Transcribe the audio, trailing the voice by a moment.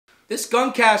This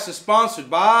Guncast is sponsored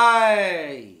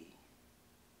by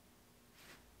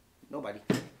nobody.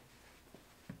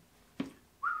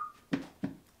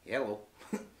 Hello.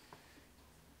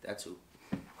 That's who.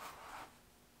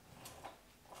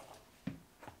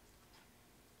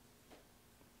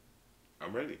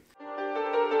 I'm ready.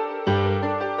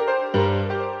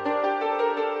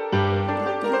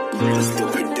 It's the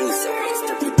producer.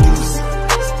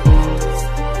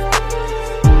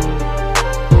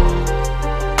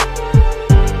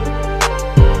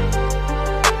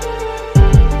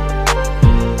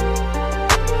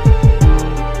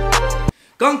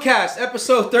 Guncast,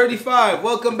 episode 35.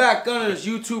 Welcome back, Gunners,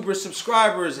 YouTubers,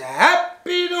 subscribers.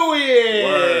 Happy New Year!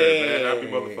 Word, man. Happy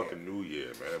motherfucking New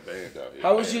Year, man. Band out here.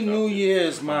 How was your New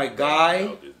Year's, my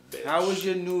guy? How was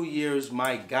your New Year's,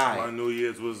 my guy? My New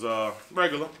Year's was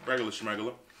regular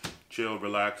schmegular. Chill,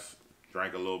 relax,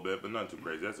 drank a little bit, but nothing too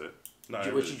crazy. That's it. Nah,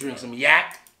 What you drink? Some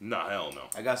yak? Nah, hell no.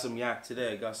 I got some yak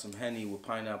today. I got some Henny with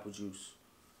pineapple juice.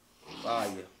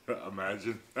 Fire.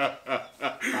 Imagine.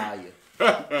 Fire.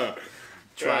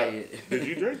 Try it. Did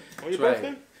you drink on your Try birthday?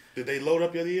 it. Did they load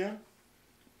up your year?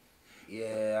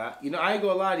 Yeah. I ain't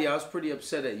gonna lie to you. I was pretty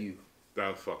upset at you.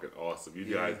 That was fucking awesome. You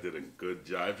guys did a good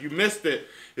job. If you missed it,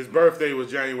 his birthday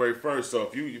was January 1st. So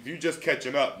if you just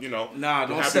catching up, you know. Nah,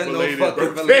 don't happy send no belated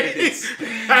fucking birthday.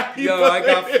 belateds. Yo, I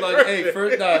got flooded. Hey,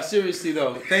 first, nah, seriously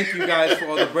though. Thank you guys for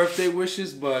all the birthday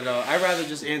wishes, but I'd rather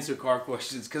just answer car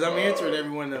questions because I'm answering every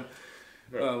one of them.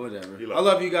 Whatever. I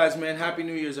love you guys, man. Happy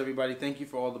New Year's, everybody. Thank you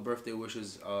for all the birthday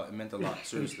wishes. It meant a lot.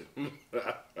 Seriously.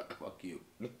 Fuck you.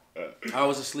 I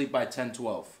was asleep by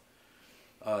 10:12.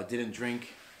 Didn't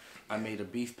drink. I made a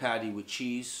beef patty with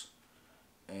cheese.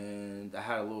 And I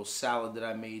had a little salad that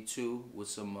I made, too, with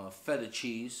some feta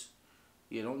cheese.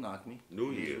 Yeah, don't knock me.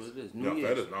 New Year's. What it is. No,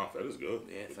 feta's good.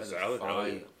 Yeah, With feta's salad,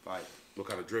 fire. What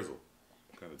kind of drizzle?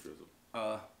 What kind of drizzle?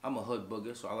 I'm a hood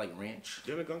booger, so I like ranch.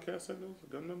 You have a Guncast send those?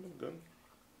 Gun number? Gun?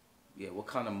 Yeah, what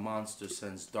kind of monster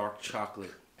sends dark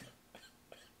chocolate?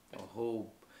 A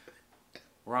whole...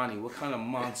 Ronnie, what kind of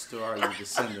monster are you to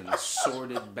send an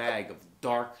assorted bag of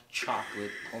dark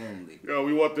chocolate only? Yo,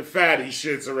 we want the fatty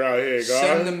shits around here, guys.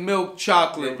 Send the milk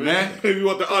chocolate, man. We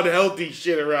want the unhealthy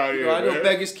shit around here, I know man.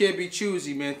 beggars can't be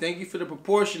choosy, man. Thank you for the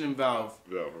proportion involved.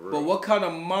 Yeah, for real. But what kind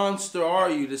of monster are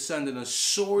you to send an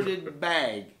assorted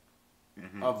bag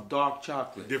of dark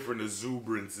chocolate? Different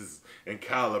exuberances and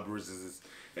calibers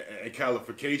and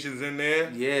califications in there.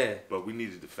 Yeah. But we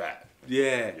needed the fat.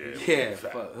 Yeah.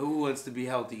 Fat. But who wants to be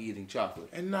healthy eating chocolate?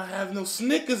 And not have no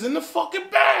Snickers in the fucking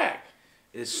bag.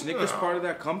 Is Snickers part of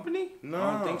that company? No.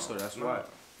 I don't think so. That's why.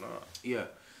 No. Yeah.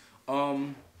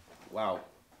 Wow.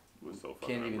 We're so fucking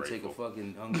Can't even take a ungrateful.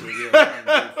 fucking hungry.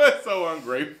 Yeah, We're so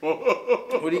ungrateful.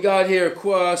 what do you got here? You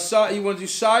want to do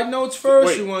side notes first?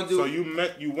 Wait, you want to do? so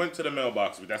you went to the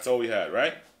mailbox. That's all we had,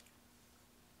 right?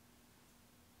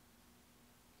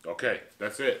 Okay,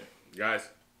 that's it, guys.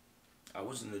 I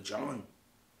was in the John.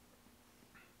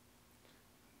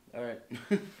 All right.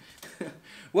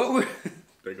 What were?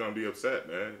 They're gonna be upset,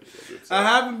 man. I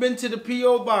haven't been to the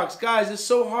P.O. box, guys. It's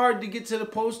so hard to get to the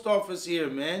post office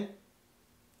here, man.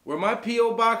 Where my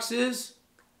P.O. box is,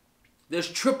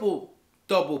 there's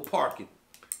double parking.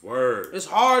 Word. It's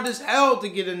hard as hell to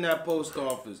get in that post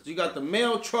office. You got the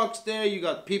mail trucks there. You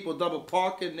got people double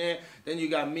parking there. Then you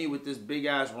got me with this big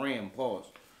ass Ram. Pause.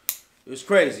 It's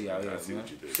crazy out here, man.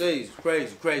 See, it's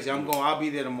crazy. I'll be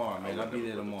there tomorrow, man. I'll be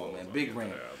there tomorrow, man. Big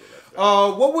Ram.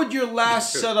 What would your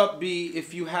last setup be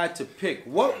if you had to pick?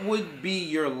 What would be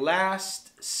your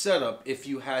last setup if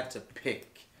you had to pick?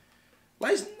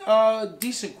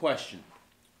 Decent question.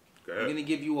 I'm going to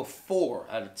give you a 4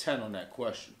 out of 10 on that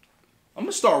question. I'm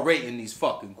going to start rating these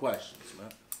fucking questions,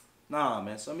 man. Nah,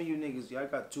 man. Some of you niggas, I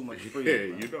got too much freedom. Yeah,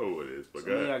 man. you know what it is. But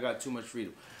Some of you, I got too much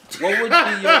freedom. What would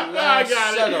be your last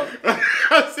setup?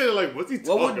 I said, like, what's he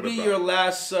talking about? What would be your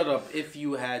last setup if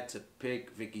you had to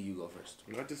pick? Vicky, you go first.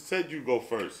 I just said you go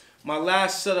first. My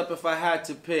last setup, if I had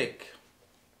to pick,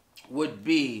 would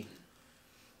be...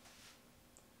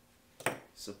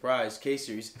 Surprise,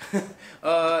 K-Series.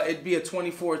 It'd be a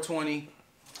 2420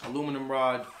 aluminum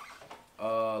rod,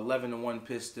 11-to-1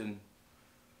 piston,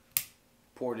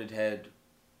 ported head,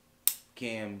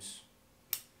 cams,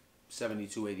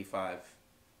 7285,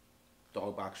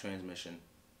 dog box transmission,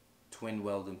 twin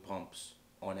welding pumps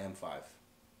on M5.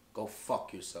 Go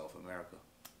fuck yourself, America.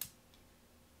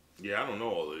 Yeah, I don't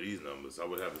know all of these numbers. I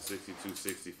would have a 62,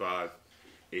 65,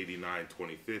 89,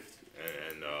 25th,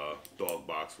 and dog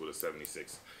box with a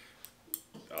 76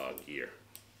 gear.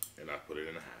 And I put it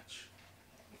in a hatch.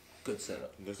 Good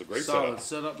setup. That's a great solid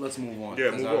setup. Let's move on.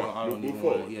 Yeah, move on. I don't Move even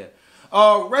forward. want to, yeah.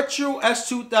 Retro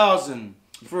S2000.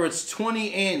 for its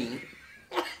 20 Annie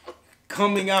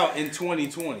coming out in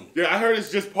 2020. Yeah, I heard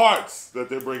it's just parts that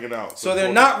they're bringing out. So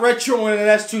they're not retroing an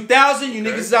S2000. You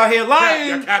niggas is out here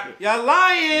lying. Y'all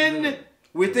lying. Mm-hmm.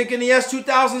 We're thinking the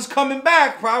S2000's coming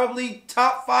back. Probably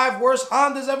top 5 worst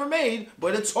Hondas ever made.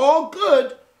 But it's all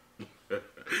good.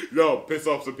 No, piss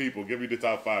off some people. Give me the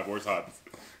top 5 worst Hondas.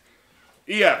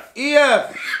 EF.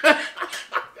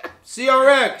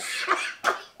 CRX.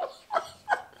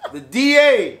 The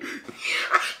DA.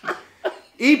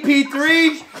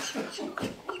 EP3.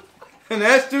 And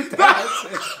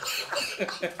S2000.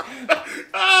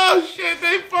 Oh shit,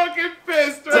 they fucking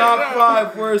pissed. Right Top now.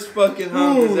 5 worst fucking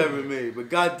Hondas ever made. But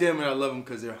goddamn it, I love them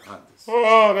because they're Hondas.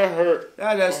 Oh, that hurt.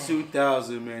 That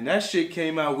S2000, man. That shit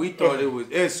came out. We thought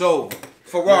it's over.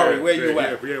 Ferrari, where you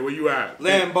at? Yeah, where you at?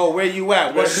 Lambo, where you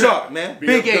at? What's up, man?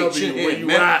 Big H in where here, you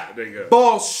man. at, nigga?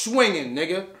 Balls swinging,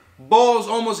 nigga. Balls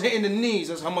almost hitting the knees.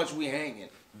 That's how much we hanging.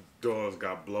 Doors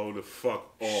got blown the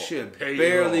fuck off. Shit, Paid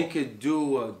barely off. could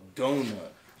do a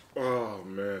donut. Oh,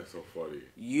 man, so funny.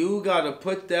 You gotta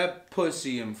put that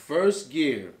pussy in first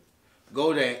gear,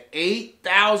 go to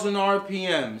 8,000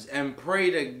 RPMs, and pray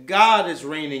to God it's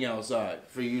raining outside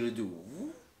for you to do.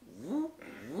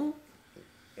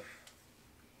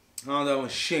 Honda, I'm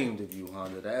ashamed of you,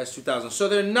 Honda. The S2000. So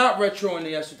they're not retroing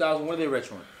the S2000. What are they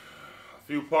retroing? A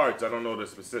few parts. I don't know the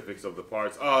specifics of the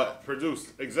parts.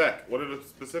 Produced. Exec. What are the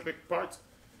specific parts?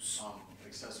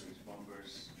 Accessories,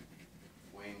 bumpers,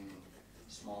 wing,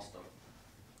 small stuff.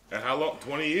 And how long?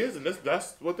 20 years? And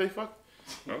that's what they fuck?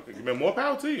 Okay, man, more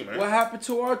power to you, man. What happened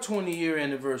to our 20-year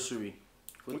anniversary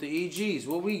with the EGs?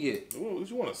 What we get? What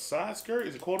you want, a side skirt?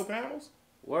 Is it quarter panels?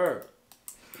 Word.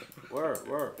 Word.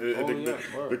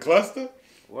 The cluster?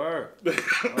 Word.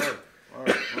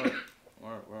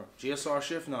 GSR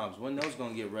shift knobs. When those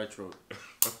gonna get retro?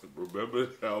 Remember?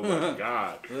 Oh my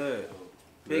God. Yeah.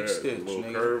 Big stitch, little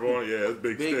nigga. curve on. Yeah, it's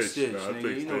big stitch. Nah, Nigga.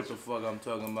 Big you know what the fuck I'm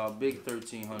talking about. Big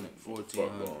 1300, 1400.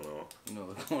 Fuck going on. You know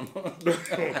what's going on. What the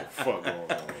fuck going on,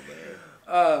 man?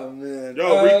 Oh man. Yo,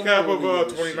 recap of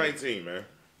 2019, man.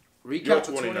 Recap of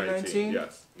 2019?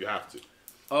 Yes, you have to.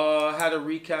 Had a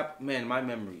recap. Man, my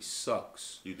memory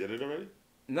sucks. You did it already?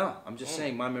 No, I'm just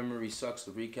saying my memory sucks.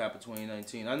 The recap of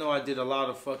 2019. I know I did a lot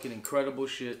of fucking incredible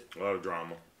shit. A lot of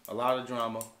drama. A lot of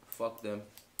drama. Fuck them.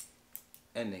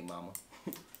 And they mama.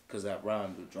 Because that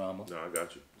rhymed with drama. No, I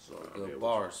got you. So good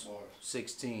bars.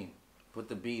 16. Put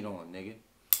the beat on, nigga.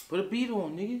 Put a beat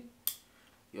on, nigga.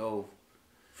 Yo,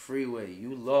 Freeway,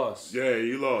 you lost. Yeah,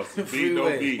 you lost. Beat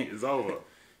don't beat. It's over.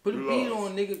 Put a beat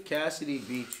on, nigga. Cassidy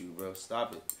beat you, bro.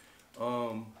 Stop it.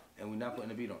 And we're not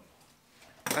putting a beat on.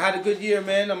 I had a good year,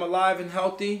 man. I'm alive and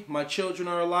healthy. My children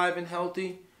are alive and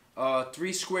healthy.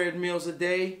 3 squared meals a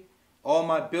day. All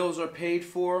my bills are paid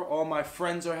for. All my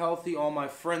friends are healthy. All my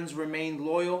friends remained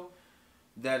loyal.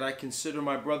 That I consider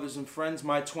my brothers and friends.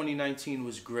 My 2019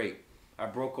 was great. I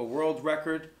broke a world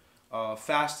record.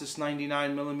 Fastest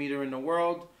 99mm in the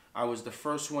world. I was the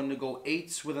first one to go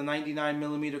 8s with a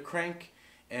 99mm crank.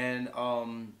 And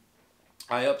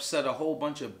I upset a whole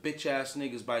bunch of bitch-ass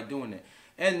niggas by doing it.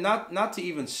 And not to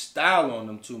even style on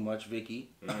them too much, Vicky.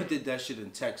 I did that shit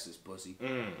in Texas, pussy.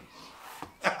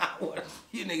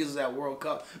 You niggas is at World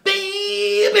Cup.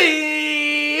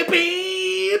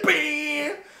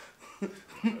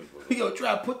 Yo,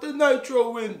 try to put the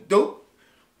nitro in, dope.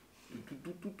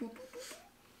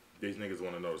 These niggas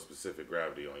want to know the specific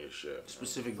gravity on your shit.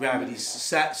 Specific gravity,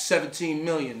 17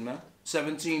 million, man.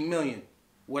 17 million.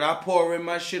 What I pour in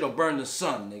my shit will burn the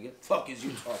sun, nigga. Fuck is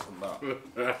you talking about?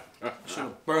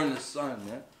 Shit'll burn the sun,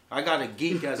 man. I got a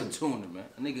geek as a tuner, man.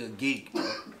 A nigga a geek, bro.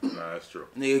 Nah, that's true.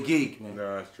 Nigga a geek, man.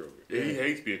 Nah, that's true. Yeah. He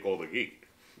hates being called a geek.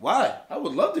 Why? I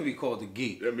would love to be called a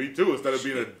geek. Yeah, me too, instead of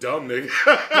being a dumb nigga.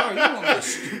 Bro, you want me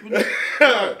stupid?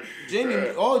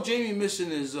 Bro, all Jamie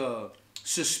missing is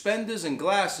suspenders and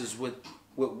glasses with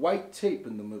white tape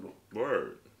in the middle.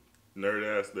 Word.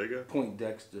 Nerd ass nigga. Point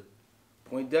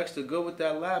Dexter good with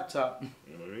that laptop.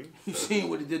 You know what I mean? You seen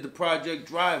what he did to Project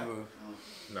Driver.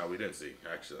 No, we didn't see,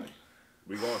 actually.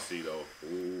 We gonna see, though.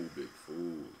 Ooh, big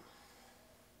fool.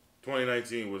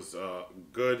 2019 was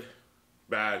good,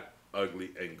 bad,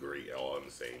 ugly, and great all at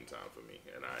the same time for me.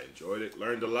 And I enjoyed it,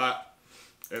 learned a lot,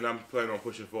 and I'm planning on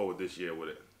pushing forward this year with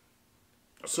it.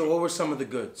 So what were some of the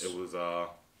goods? It was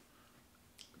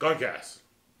Guncast.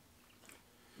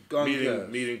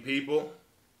 Meeting people.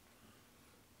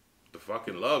 The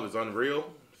fucking love is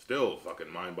unreal. Still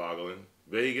fucking mind-boggling.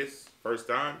 Vegas, first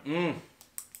time.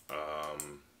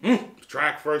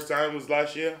 Track first time was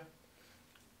last year.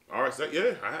 All right, so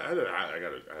yeah, I had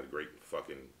a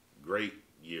great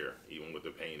year, even with the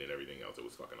pain and everything else. It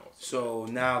was fucking awesome. So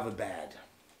now the bad.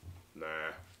 Nah.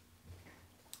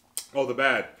 Oh, the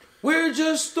bad. We're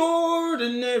just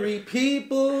ordinary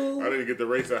people. I didn't get the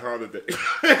race at Honda Day.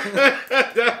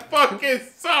 That fucking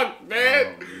sucked,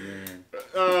 man.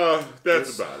 Oh, man.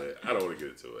 That's about it. I don't want to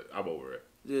get into it. I'm over it.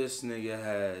 This nigga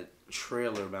had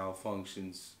trailer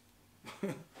malfunctions.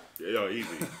 Yo,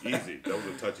 easy. That was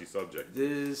a touchy subject.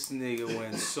 This nigga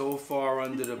went so far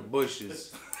under the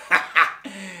bushes.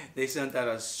 They sent out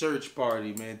a search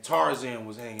party, man. Tarzan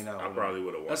was hanging out. I probably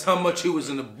would have won. That's how much he was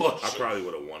in the bush. I probably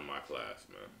would have won my class,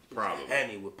 man. Probably.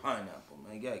 Henny with pineapple,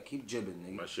 man. Yeah, keep jibbing,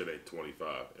 nigga. My shit ain't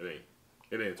 25. It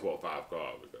ain't a 12.5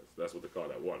 car because that's what the car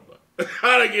that won. But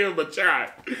I'd have given him a try.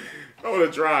 I would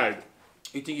have tried.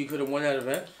 You think you could have won that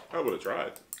event? I would have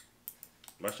tried.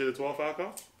 My shit a 12.5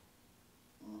 car?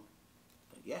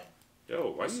 Yeah.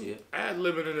 Yo, why I see you it. ad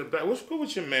living in the back? What's good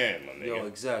with your man, my nigga? Yo,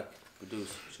 exact.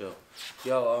 Producer, chill.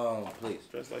 Yo, please.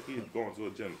 Just like he's going to a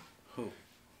gym. Who?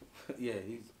 Yeah,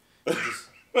 he's just...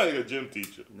 Like a gym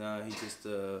teacher. Nah, he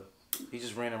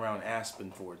just ran around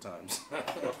Aspen 4 times.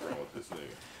 What's wrong with this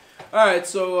nigga? Alright,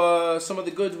 so some of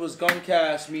the good was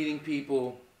Guncast, meeting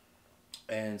people,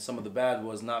 and some of the bad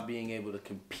was not being able to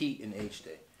compete in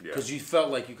H-Day. Because you felt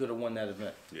like you could have won that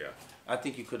event. Yeah. I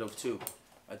think you could have too.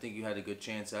 I think you had a good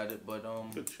chance at it, but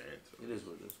good chance. it is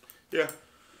what it is. Yeah.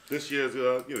 This year's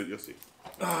you'll see.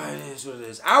 It is what it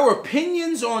is. Our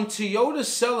opinions on Toyota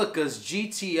Celica's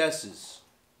GTSs.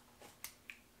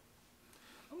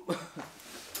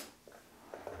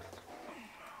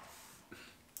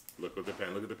 Look at the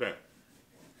pen. Look at the pen.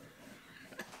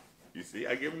 You see,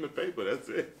 I give him the paper. That's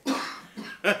it.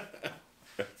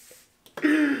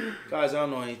 Guys, I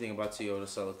don't know anything about Toyota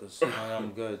Celicas.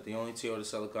 I'm good. The only Toyota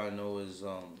Celica I know is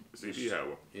See if you had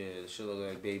one. Yeah, it should look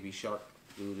like Baby Shark.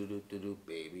 Do do do do do.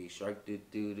 Baby Shark. Do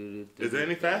do do do. Is there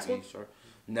any fast ones?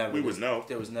 Never. We would know.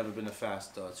 There was never been a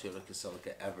fast Toyota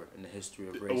Celica ever in the history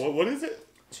of racing. What is it?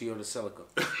 Toyota Celica.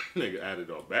 Nigga added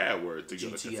a bad word to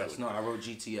GTS. No, I wrote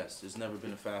GTS. There's never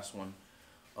been a fast one.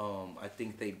 I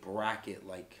think they bracket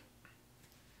like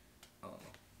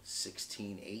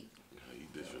 16-8. You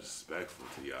disrespectful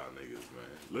to y'all niggas, man.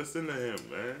 Listen to him,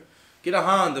 man. Get a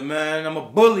Honda, man. I'm a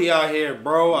bully out here,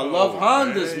 bro. I love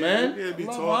Hondas, man. I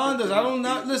love Hondas. I don't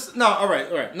not listen. No, all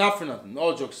right. Not for nothing.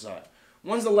 All jokes aside.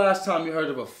 When's the last time you heard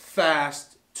of a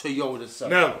fast Toyota Celica?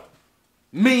 Never.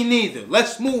 Me neither.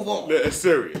 Let's move on. It's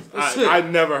serious. I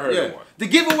never heard of one. The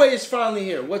giveaway is finally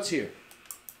here. What's here?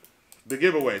 The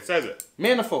giveaway. It says it.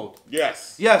 Manifold.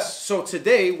 Yes. Yes. So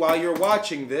today, while you're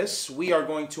watching this, we are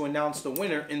going to announce the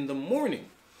winner in the morning.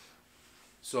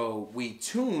 So we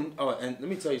tune. Oh, and let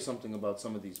me tell you something about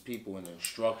some of these people and the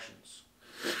instructions.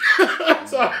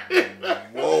 Sorry.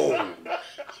 Whoa.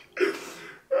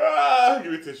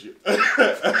 Give me tissue.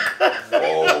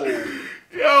 Whoa.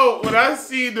 Yo, when I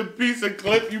see the piece of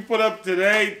clip you put up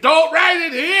today, don't write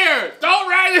it here. Don't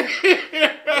write it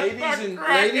here.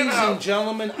 Ladies and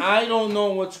gentlemen, I don't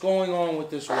know what's going on with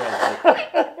this world.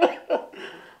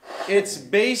 It's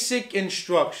basic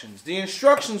instructions. The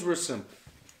instructions were simple.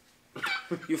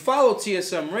 You follow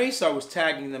TSM Race, I was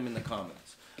tagging them in the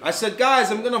comments. I said, guys,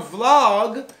 I'm going to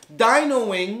vlog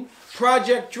dynoing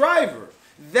Project Driver.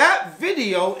 That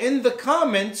video in the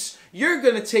comments, you're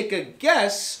going to take a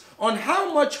guess on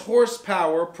how much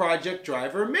horsepower Project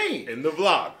Driver made. In the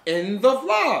vlog. In the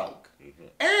vlog.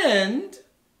 And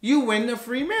you win a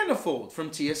free manifold from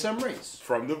TSM Race.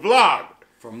 From the vlog.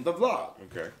 From the vlog.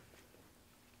 Okay.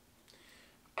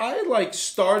 I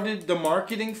started the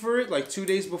marketing for it 2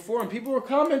 days before and people were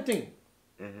commenting.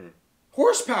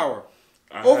 Horsepower.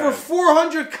 Over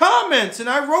 400 comments and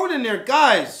I wrote in there,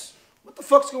 guys, what the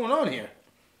fuck's going on here?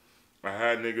 I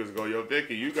had niggas go, yo,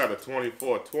 Dickie, you got a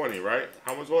 2420, right?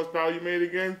 How much horsepower you made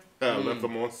again? Left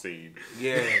them on scene.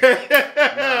 Yeah.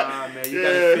 Nah, man, you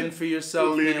gotta fend for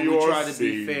yourself, man. We try to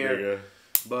be fair. Nigga.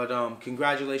 But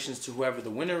congratulations to whoever the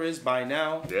winner is by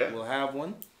now. Yeah. We'll have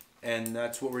one. And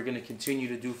that's what we're going to continue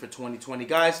to do for 2020.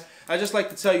 Guys, I'd just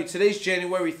like to tell you, today's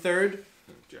January 3rd.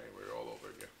 January all over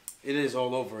again. It is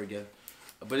all over again.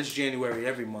 But it's January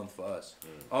every month for us.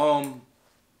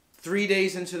 3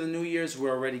 days into the New Year's,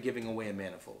 we're already giving away a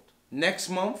manifold. Next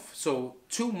month, so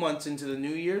 2 months into the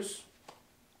New Year's,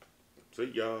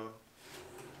 see y'all.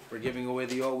 We're giving away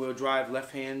the all-wheel drive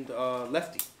left-hand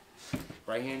lefty,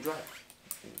 right-hand drive.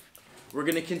 We're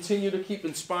going to continue to keep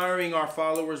inspiring our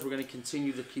followers. We're going to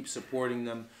continue to keep supporting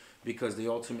them because they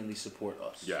ultimately support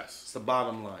us. Yes. It's the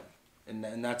bottom line.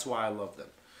 And that's why I love them.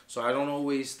 So I don't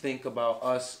always think about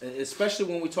us, especially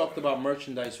when we talked about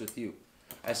merchandise with you.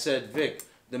 I said, Vic,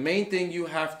 the main thing you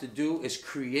have to do is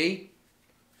create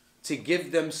to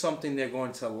give them something they're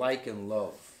going to like and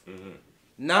love.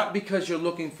 Not because you're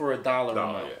looking for $1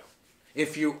 amount. Yeah.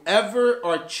 If you ever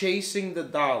are chasing the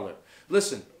dollar,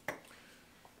 listen,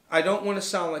 I don't want to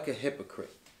sound like a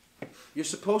hypocrite. You're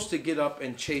supposed to get up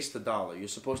and chase the dollar. You're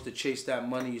supposed to chase that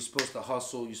money. You're supposed to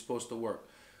hustle. You're supposed to work.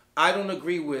 I don't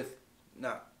agree with,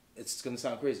 it's going to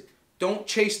sound crazy. Don't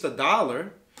chase the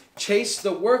dollar. Chase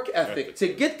the work ethic to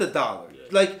get the dollar. Yeah.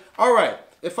 Like, all right,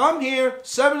 if I'm here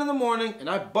 7 in the morning and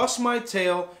I bust my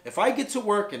tail, if I get to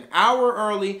work an hour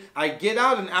early, I get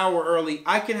out an hour early,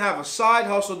 I can have a side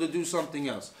hustle to do something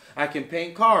else. I can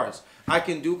paint cars. I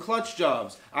can do clutch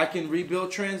jobs. I can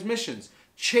rebuild transmissions.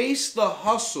 Chase the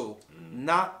hustle,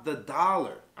 not the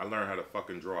dollar. I learned how to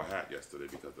fucking draw a hat yesterday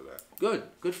because of that. Good.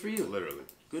 Good for you. Literally.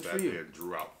 Good for you. And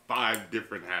drew out 5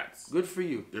 different hats. Good for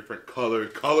you. Different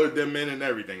colors, colored them in and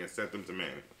everything, and sent them to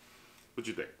Manny. What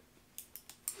you think?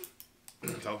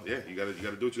 So yeah, you gotta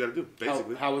do what you gotta do.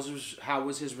 Basically. How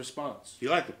was his response? He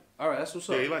liked it. All right, that's what's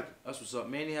up. Yeah, he liked it. That's what's up.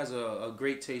 Manny has a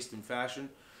great taste in fashion.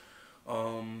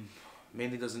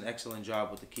 Manny does an excellent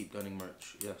job with the Keep Gunning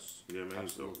merch. Yes. Yeah, man.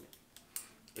 Absolutely.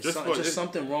 It's just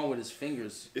something wrong with his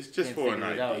fingers. It's just for an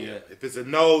idea. If it's a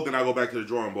no, then I go back to the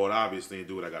drawing board, obviously, and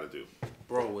do what I gotta do.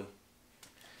 Broadway.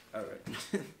 All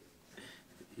right.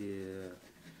 Yeah.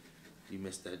 You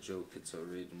missed that joke. It's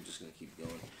alright. I'm just gonna keep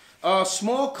going.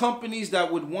 Small companies that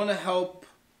would want to help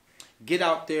get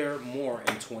out there more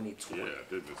in 2020. Yeah, I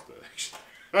did miss that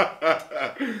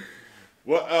actually.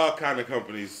 What kind of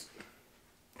companies?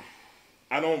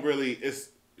 I don't really.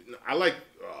 I like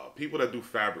people that do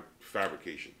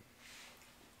fabrication,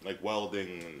 like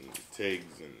welding and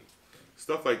TIGs and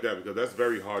stuff like that, because that's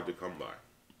very hard to come by.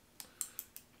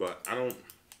 But I don't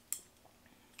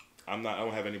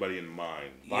have anybody in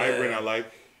mind. Vibrant, I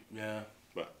like. Yeah.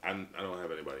 But I don't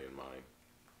have anybody in mind.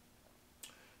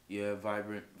 Yeah,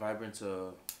 Vibrant's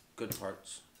good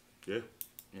parts. Yeah.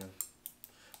 Yeah.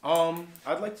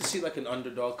 I'd like to see like an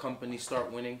underdog company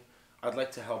start winning. I'd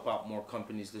like to help out more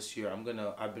companies this year.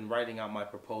 I've been writing out my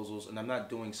proposals, and I'm not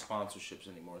doing sponsorships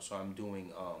anymore. So I'm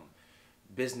doing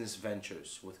business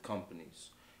ventures with companies.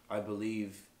 I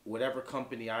believe whatever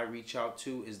company I reach out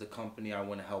to is the company I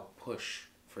want to help push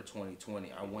for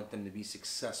 2020. I want them to be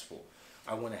successful.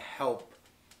 I want to help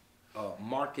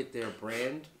market their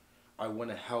brand. I want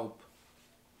to help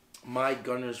my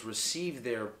gunners receive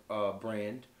their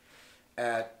brand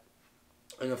at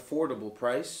an affordable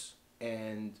price,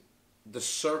 and the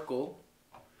circle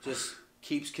just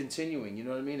keeps continuing. You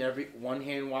know what I mean? One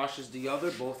hand washes the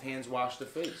other, both hands wash the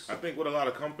face. I think what a lot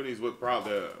of companies would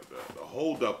probably the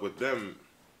hold up with them,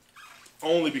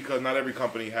 only because not every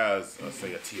company has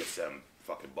say a TSM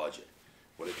fucking budget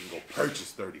where they can go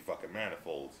purchase 30 fucking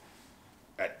manifolds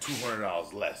at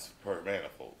 $200 less per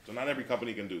manifold. So not every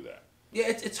company can do that. Yeah,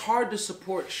 it's hard to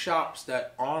support shops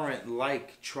that aren't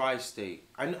like Tri-State.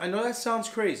 I know that sounds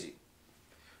crazy,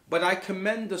 but I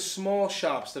commend the small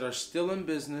shops that are still in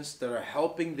business, that are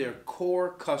helping their core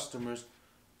customers.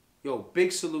 Yo,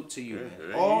 big salute to you,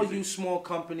 man. All you small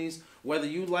companies, whether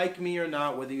you like me or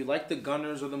not, whether you like the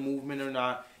Gunners or the movement or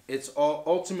not, it's all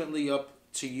ultimately up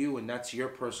to you, and that's your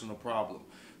personal problem.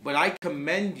 But I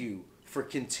commend you for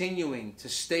continuing to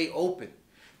stay open,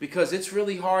 because it's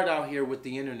really hard out here with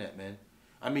the internet, man.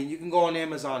 I mean, you can go on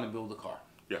Amazon and build a car.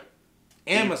 Yeah.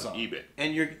 Amazon. eBay.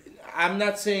 And I'm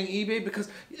not saying eBay, because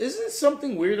isn't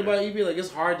something weird about eBay? Like,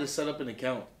 it's hard to set up an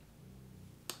account.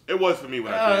 It was for me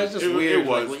when I did. It's just weird. It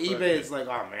was. Like, with eBay, it's like,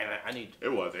 oh man, I need.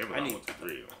 It was. Amazon was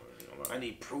free. I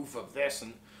need proof of this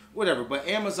and whatever. But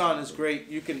Amazon is great.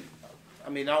 You can,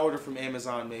 I order from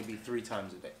Amazon maybe 3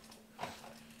 times a day.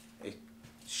 It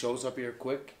shows up here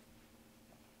quick.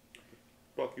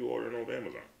 Fuck you ordering over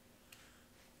Amazon.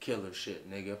 Killer shit,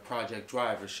 nigga. Project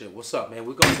Driver shit. What's up, man?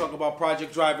 We gonna talk about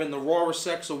Project Driver and the raw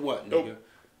sex or what, nigga?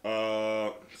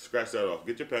 Nope. Scratch that off.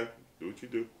 Get your pen. Do what you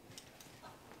do.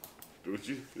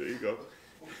 There you go.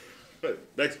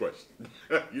 Next question.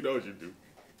 You know what you do.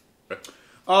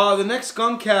 The next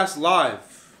Guncast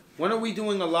live. When are we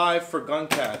doing a live for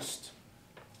Guncast?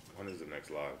 When is the next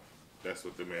live? That's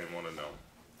what the man want to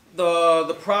know.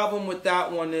 The problem with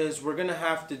that one is we're gonna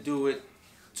have to do it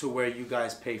to where you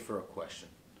guys pay for a question.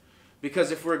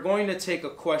 Because if we're going to take a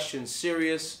question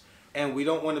serious and we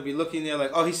don't want to be looking there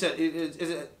like, oh, he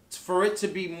said, for it to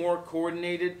be more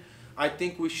coordinated, I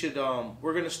think we should,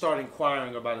 we're going to start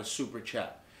inquiring about a super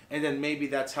chat. And then maybe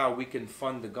that's how we can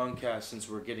fund the Guncast, since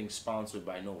we're getting sponsored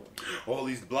by no one. All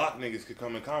these block niggas could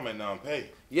come and comment now and pay.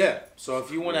 Yeah, so if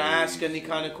you want to ask any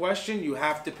kind of question, you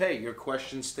have to pay. Your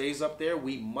question stays up there.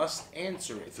 We must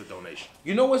answer it. It's a donation.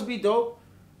 You know what's be dope?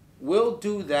 We'll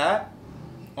do that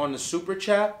on the super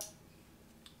chat,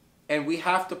 and we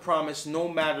have to promise no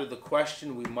matter the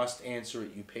question, we must answer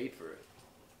it. You paid for it.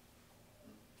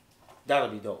 That'll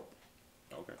be dope.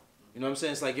 You know what I'm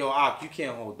saying? It's like, yo, Ak, you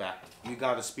can't hold back. You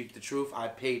got to speak the truth. I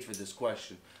paid for this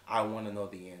question. I want to know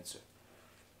the answer.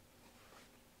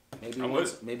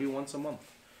 Maybe once a month.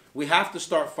 We have to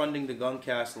start funding the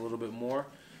Guncast a little bit more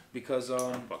because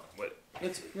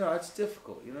it's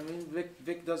difficult. You know what I mean?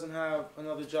 Vic doesn't have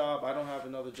another job. I don't have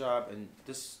another job, and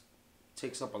this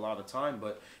takes up a lot of time.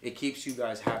 But it keeps you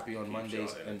guys happy on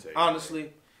Mondays. And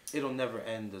honestly, it'll never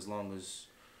end as long as,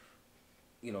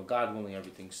 you know, God willing,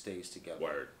 everything stays together.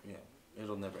 Word. Yeah,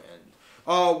 it'll never end.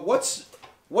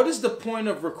 What is the point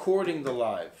of recording the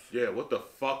live? Yeah, what the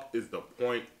fuck is the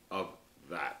point of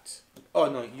that? Oh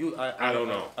no, I don't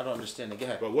know. I don't understand it. Go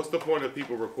ahead. But what's the point of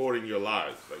people recording your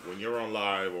lives? Like when you're on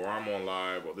live, or I'm on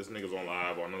live, or this nigga's on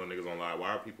live, or another nigga's on live.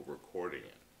 Why are people recording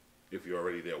it if you're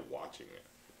already there watching it?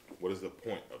 What is the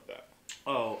point of that?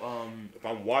 If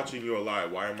I'm watching your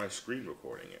live, why am I screen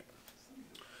recording it?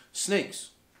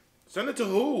 Snakes. Send it to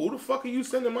who? Who the fuck are you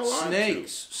sending my live to?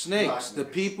 Snakes. The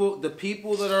people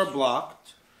that are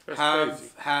blocked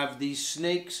have these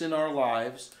snakes in our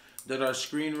lives that are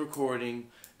screen recording.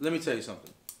 Let me tell you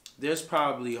something. There's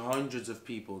probably hundreds of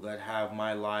people that have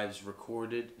my lives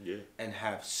recorded and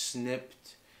have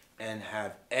snipped and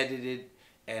have edited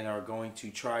and are going to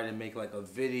try to make like a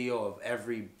video of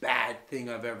every bad thing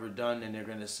I've ever done, and they're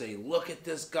going to say, look at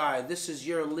this guy, this is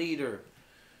your leader.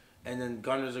 And then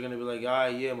gunners are going to be like, ah,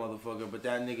 yeah, motherfucker, but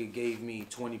that nigga gave me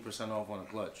 20% off on a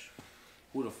clutch.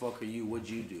 Who the fuck are you? What'd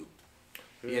you do?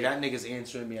 Yeah, that nigga's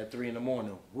answering me at 3 in the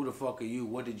morning. Who the fuck are you?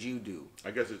 What did you do?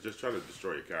 I guess it's just trying to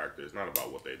destroy your character. It's not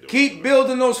about what they do. Keep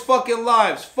building those fucking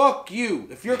lives. Fuck you.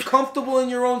 If you're comfortable in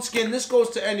your own skin, this goes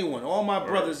to anyone, all my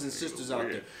brothers and sisters out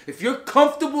there. If you're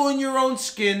comfortable in your own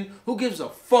skin, who gives a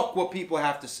fuck what people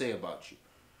have to say about you?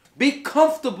 Be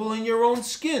comfortable in your own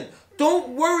skin. Don't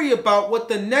worry about what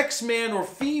the next man or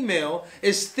female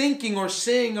is thinking or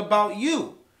saying about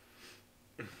you.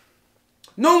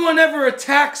 No one ever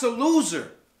attacks a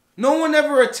loser. No one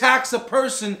ever attacks a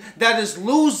person that is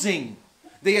losing.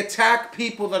 They attack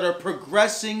people that are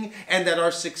progressing and that are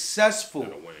successful.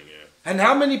 Winning, yeah. And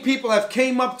how many people have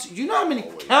came up to... You know how many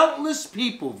countless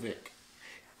people, Vic?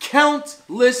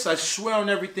 Countless, I swear on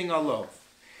everything I love.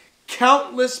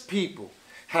 Countless people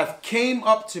have came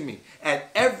up to me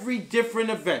at every different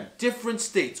event, different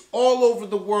states, all over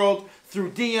the world through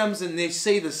DMs, and they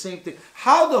say the same thing.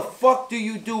 How the fuck do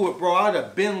you do it, bro? I'd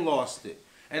have been lost it.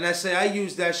 And I say, I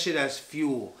use that shit as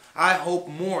fuel. I hope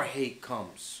more hate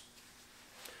comes.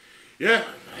 Yeah,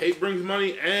 hate brings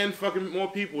money and fucking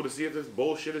more people to see if this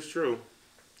bullshit is true.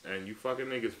 And you fucking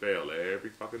niggas fail every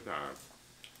fucking time.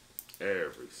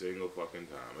 Every single fucking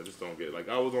time. I just don't get it. Like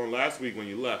I was on last week when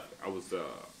you left. I was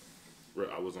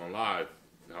on live,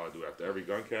 how I do after every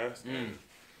Guncast. And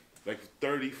like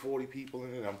 30, 40 people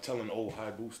in it. I'm telling old high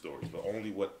boo stories, but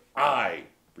only what I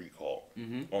recall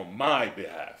on my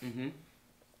behalf.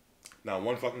 Not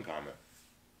one fucking comment.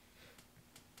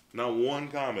 Not one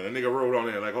comment. A nigga wrote on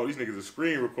there like, oh, these niggas are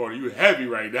screen recording. You heavy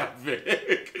right now,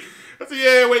 Vic. I said,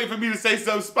 yeah, waiting for me to say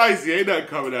something spicy. Ain't nothing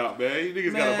coming out, man. You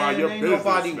niggas gotta mind your business,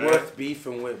 nobody man. worth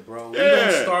beefing with, bro. Yeah.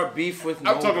 We don't start beef with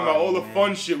nobody. I'm talking about all the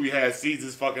fun shit we had.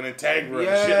 Caesar's fucking Integra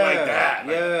and shit like that.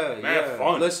 Like,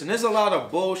 fun. Listen, there's a lot of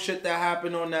bullshit that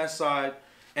happened on that side,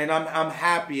 and I'm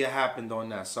happy it happened on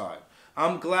that side.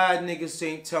 I'm glad niggas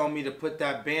ain't telling me to put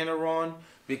that banner on,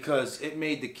 because it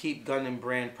made the Keep Gunnin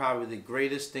brand probably the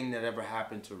greatest thing that ever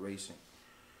happened to racing.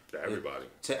 To everybody.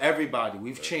 To everybody.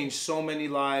 We've changed so many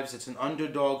lives. It's an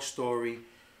underdog story.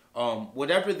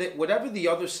 Whatever the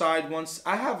other side wants,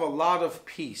 I have a lot of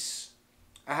peace.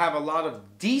 I have a lot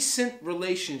of decent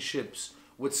relationships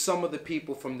with some of the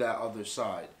people from that other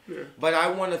side. Yeah. But I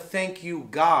want to thank you,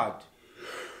 God.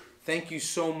 Thank you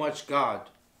so much, God,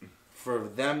 for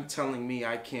them telling me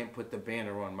I can't put the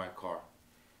banner on my car.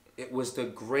 It was the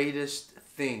greatest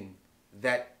thing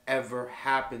that ever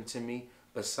happened to me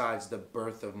besides the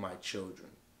birth of my children.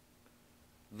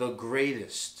 The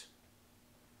greatest.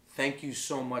 Thank you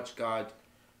so much, God.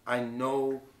 I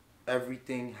know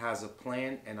everything has a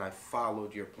plan, and I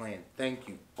followed your plan. Thank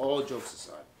you. All jokes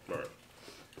aside. Right.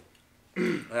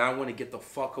 And I want to get the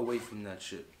fuck away from that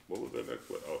shit. What was that next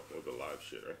one? Oh, that was the live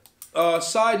shit, right?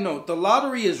 Side note, the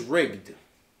lottery is rigged.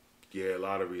 Yeah,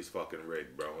 lottery is fucking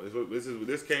rigged, bro.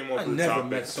 This came off I the never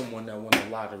topic. met someone that won the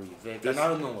lottery, Vic. And I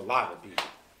don't know a lot of people.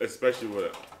 Especially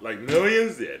with, like,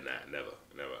 millions? Yeah, nah, never.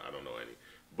 I don't know any.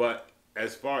 But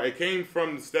as far, it came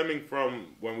from, stemming from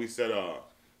when we said,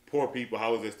 poor people,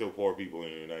 how is there still poor people in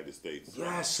the United States?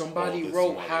 Yeah, somebody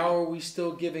wrote, how are we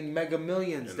still giving Mega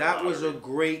Millions? That was a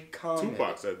great comment.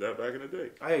 Tupac said that back in the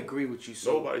day. I agree with you,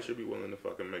 so. Nobody should be willing to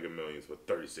fucking Mega Millions for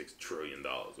 $36 trillion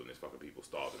when there's fucking people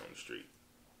starving on the street.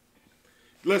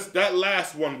 that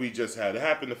last one we just had, it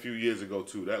happened a few years ago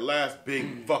too. That last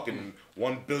big fucking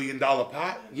 $1 billion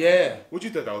pot. Yeah. What you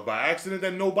think that was by accident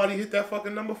that nobody hit that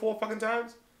fucking number 4 fucking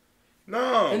times?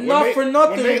 No. And not for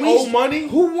nothing. When they owe money,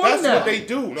 who won that's that? what they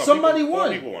do. No, Somebody won.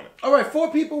 4 people won it. All right,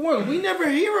 4 people won. We never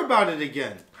hear about it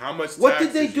again. How much? What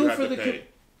did they do for the? Pay?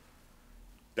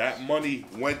 That money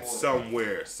went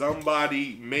somewhere.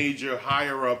 Somebody major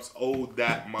higher ups owed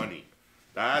that money.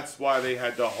 That's why they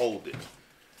had to hold it.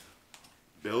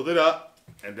 Build it up,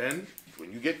 and then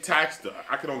when you get taxed,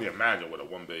 I can only imagine what a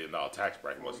 $1 billion tax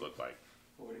bracket must look like.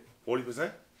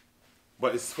 40%?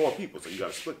 But it's 4 people, so you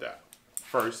got to split that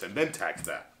first and then tax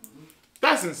that.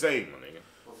 That's insane, my nigga.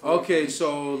 Okay,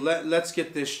 so let's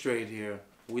get this straight here.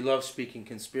 We love speaking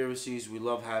conspiracies. We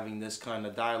love having this kind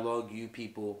of dialogue. You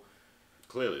people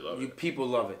clearly love it. You people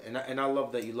love it, and I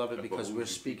love that you love it because we're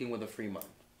speaking with a free mind.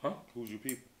 Huh? Who's you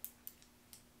people?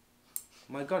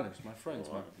 My gunners, my friends,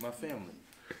 my family.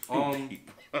 What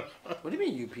do you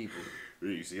mean, you people?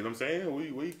 You see what I'm saying?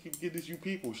 Where you keep getting this you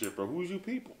people shit, bro? Who's you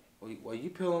people? Are you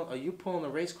pulling a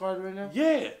race card right now?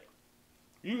 Yeah.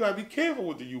 You gotta be careful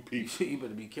with the you people. You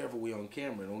better be careful. We on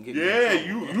camera. Don't get me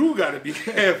in trouble. You gotta be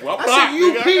careful. I'm I black, said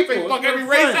you nigga. people. I can say fuck every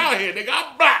race out here, nigga.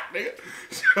 I'm black, nigga.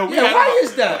 So why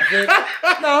is that, Vic?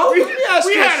 No, let me ask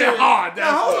you. We had it hard.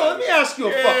 Now, hold on. Let me ask you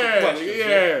a fucking question.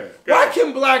 Yeah. Why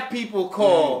can black people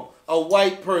call a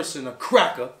white person a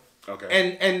cracker?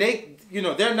 Okay. And they,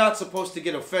 they're not supposed to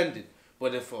get offended.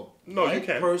 But if a white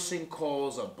person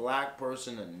calls a black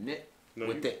person a nit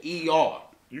with the ER.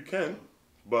 You can.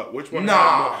 But which one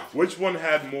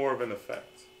had more of an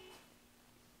effect?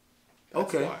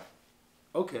 That's why.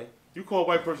 Okay. You call a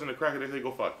white person a cracker, they say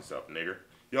go fuck yourself, nigger.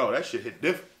 Yo, that shit hit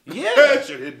different. Yeah. That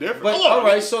shit hit different. But all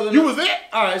right, so then you was it?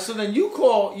 All right, so then you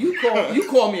call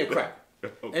me a cracker.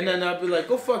 Okay. And then I'll be like,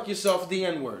 go fuck yourself, the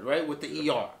N-word, right? With the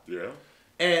ER. Yeah.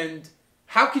 And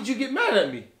how could you get mad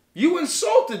at me? You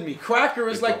insulted me. Cracker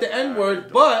is like the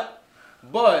N-word, but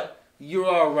you're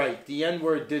all right. The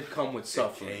N-word did come with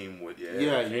suffering. It came with,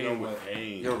 with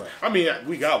pain. You're right. I mean,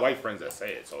 we got white friends that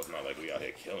say it, so it's not like we out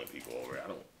here killing people over it.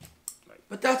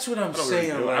 But that's what I'm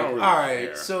saying. Really all right,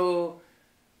 care. So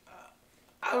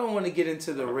I don't want to get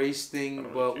into the race thing,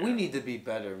 but we need to be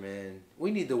better, man.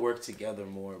 We need to work together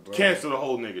more, bro. Cancel the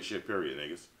whole nigga shit, period,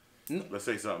 niggas. Let's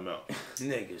say something else.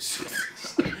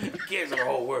 Niggas. Cancel the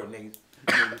whole word, niggas.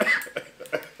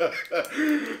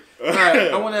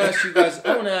 Alright, I want to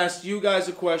ask you guys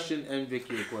a question and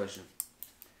Vicky a question.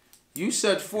 You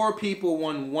said 4 people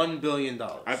won $1 billion.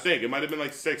 I think. It might have been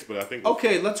like 6, but I think...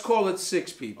 Okay, let's call it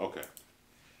 6 people. Okay.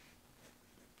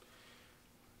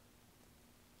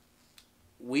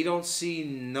 We don't see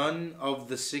none of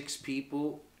the 6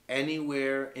 people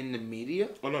anywhere in the media?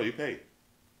 Oh, no, you paid.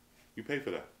 You paid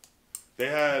for that. They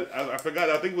had... I forgot.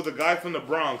 I think it was a guy from the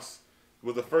Bronx...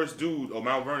 was the first dude on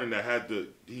Mount Vernon that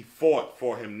he fought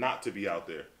for him not to be out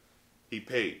there. He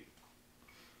paid.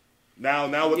 Now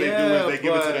what they do is they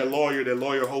give it to their lawyer. Their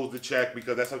lawyer holds the check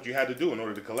because that's what you had to do in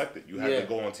order to collect it. You had to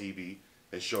go on TV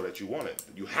and show that you won it.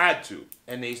 You had to.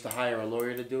 And they used to hire a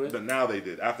lawyer to do it? But now they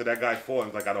did. After that guy fought,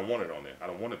 he was like, I don't want it on there. I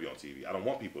don't want to be on TV. I don't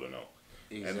want people to know.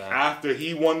 Exactly. And after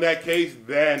he won that case,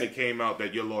 then it came out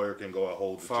that your lawyer can go and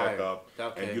hold the check up,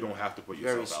 and you don't have to put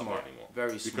yourself out there anymore.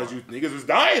 Very smart. Because you niggas was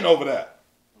dying over that.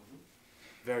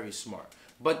 Very smart.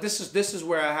 But this is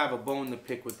where I have a bone to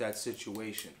pick with that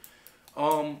situation.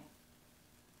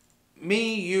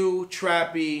 Me, you,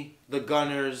 Trappy, the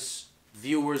Gunners,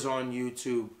 viewers on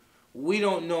YouTube, we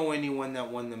don't know anyone that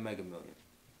won the Mega Million.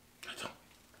 I don't.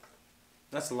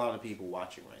 That's a lot of people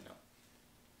watching right now.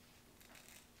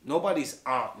 Nobody's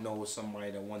aunt knows somebody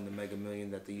that won the Mega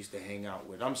Million that they used to hang out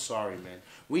with. I'm sorry, man.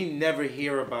 We never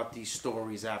hear about these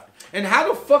stories after. And how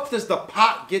the fuck does the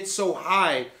pot get so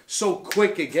high so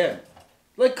quick again?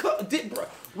 Like,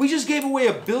 we just gave away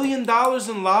 $1 billion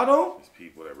in Lotto? There's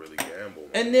people that really gamble.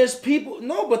 Man. And there's people,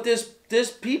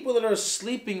 there's people that are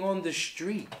sleeping on the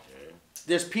street. Yeah.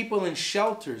 There's people in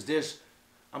shelters.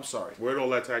 I'm sorry. Where'd all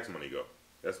that tax money go?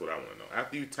 That's what I want to know.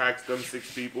 After you taxed them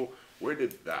 6 people, where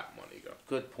did that money go?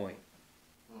 Good point.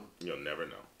 You'll never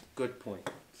know. Good point.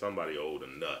 Somebody owed a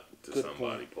nut to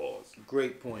somebody. Pause.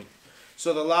 Great point.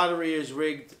 So the lottery is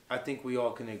rigged. I think we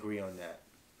all can agree on that.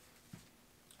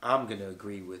 I'm going to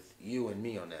agree with you and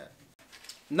me on that.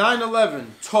 9/11,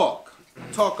 talk.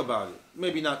 Talk about it.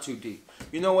 Maybe not too deep.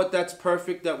 You know what? That's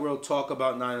perfect that we'll talk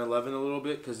about 9/11 a little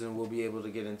bit because then we'll be able to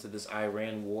get into this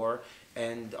Iran war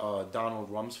and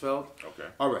Donald Rumsfeld. Okay.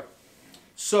 All right.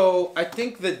 So I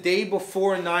think the day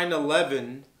before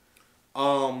 9/11,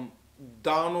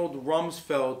 Donald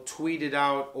Rumsfeld tweeted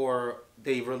out, or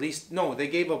they released, no, they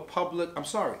gave a public, I'm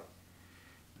sorry.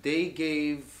 They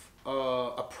gave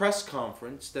a press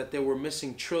conference that they were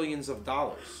missing trillions of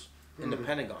dollars in the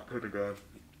Pentagon.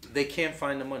 They can't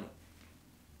find the money.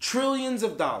 Trillions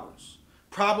of dollars.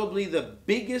 Probably the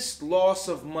biggest loss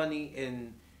of money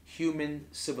in human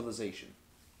civilization.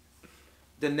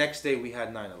 The next day we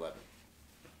had 9/11.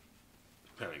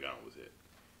 Pentagon was hit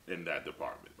in that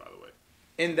department, by the way.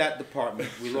 In that department,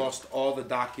 we lost all the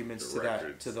documents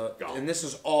and this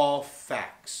is all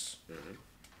facts. Mm-hmm.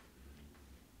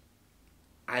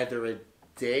 Either a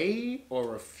day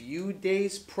or a few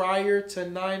days prior to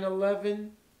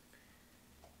 9/11,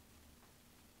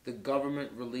 the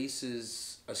government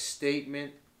releases a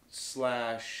statement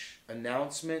 /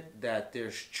 announcement that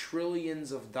there's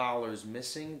trillions of dollars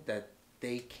missing that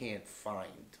they can't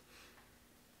find.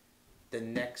 The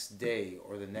next day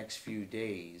or the next few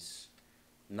days,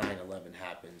 9/11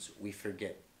 happens. We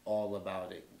forget all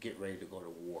about it. Get ready to go to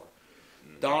war.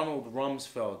 Mm-hmm. Donald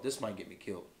Rumsfeld, this might get me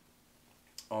killed,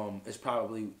 is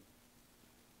probably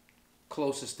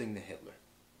closest thing to Hitler.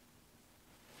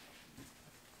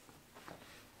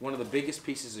 One of the biggest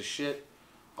pieces of shit.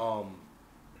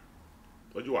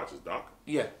 What'd you watch, his doc?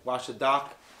 Yeah, watch the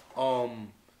doc.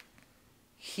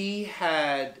 He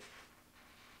had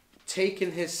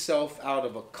taken himself out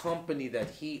of a company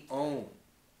that he owned.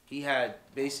 He had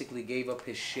basically gave up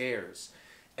his shares.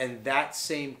 And that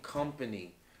same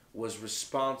company was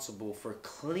responsible for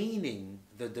cleaning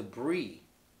the debris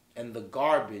and the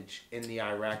garbage in the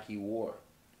Iraqi war.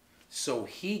 So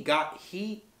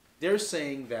they're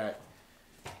saying that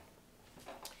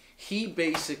he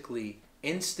basically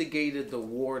instigated the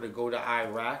war to go to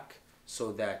Iraq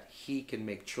so that he can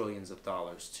make trillions of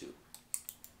dollars too.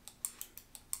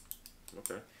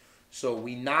 Okay. So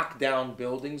we knocked down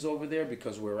buildings over there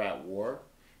because we're at war,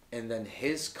 and then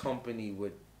his company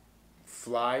would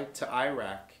fly to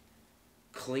Iraq,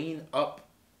 clean up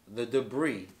the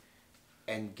debris,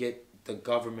 and get the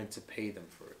government to pay them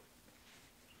for it.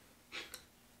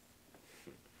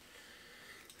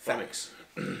 Facts.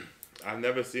 I've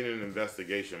never seen an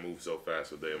investigation move so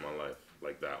fast a day in my life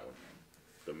like that one.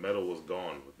 The metal was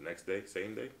gone the next day,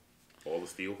 same day. All the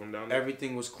steel from down there.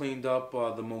 Everything was cleaned up.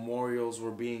 The memorials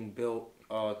were being built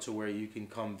to where you can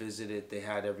come visit it. They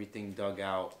had everything dug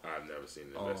out. I've never seen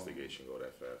an investigation go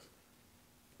that fast.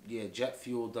 Yeah, jet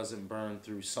fuel doesn't burn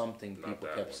through something. People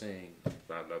kept saying.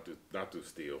 Not through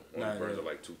steel. Only burns at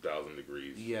like 2,000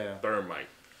 degrees. Yeah. Thermite.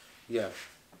 Yeah.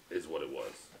 Is what it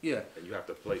was. Yeah. And you have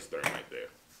to place thermite there.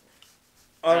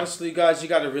 Honestly, guys, you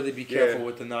got to really be careful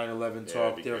with the 9/11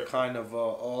 talk. They're careful. Kind of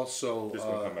also. This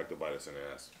gonna come back to bite us in the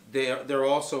ass. They're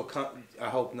also. I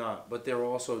hope not, but they're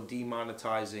also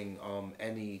demonetizing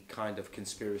any kind of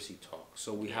conspiracy talk.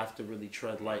 So we have to really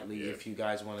tread lightly if you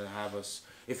guys want to have us.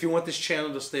 If you want this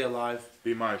channel to stay alive,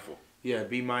 be mindful. Yeah,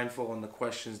 be mindful on the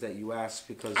questions that you ask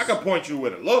because I can point you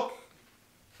with a look.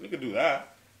 You can do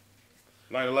that.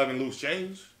 9/11 loose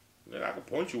change. Yeah, I can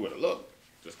point you with a look.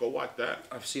 Just go watch that.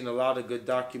 I've seen a lot of good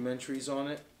documentaries on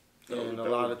it, and a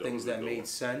lot of things that made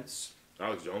sense.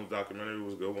 Alex Jones' documentary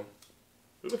was a good one.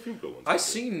 There's a few good ones. I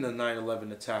seen the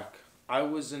 9/11 attack. I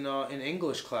was in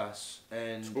English class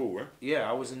and school, right? Yeah,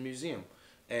 I was in museum,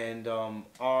 and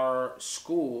our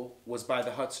school was by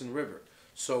the Hudson River.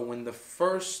 So when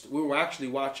we were actually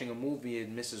watching a movie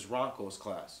in Mrs. Ronco's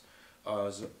class,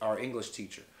 as our English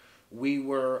teacher.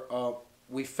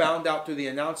 We found out through the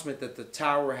announcement that the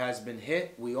tower has been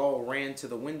hit. We all ran to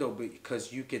the window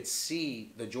because you could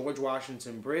see the George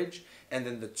Washington Bridge and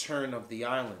then the turn of the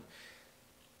island.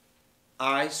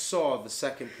 I saw the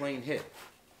second plane hit.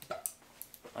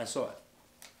 I saw it.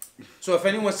 So if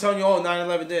anyone's telling you, oh,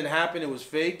 9/11 didn't happen, it was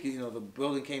fake, you know, the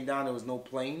building came down, there was no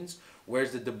planes,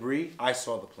 where's the debris? I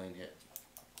saw the plane hit.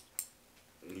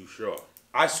 You sure?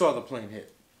 I saw the plane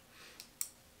hit.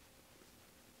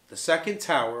 The second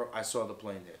tower, I saw the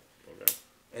plane hit. Okay.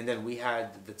 And then we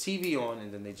had the TV on,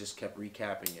 and then they just kept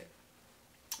recapping it.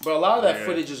 But a lot of that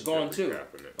footage is gone, too.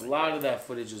 A lot of that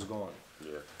footage is gone.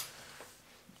 Yeah.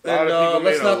 And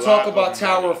let's not talk about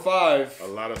Tower 5. A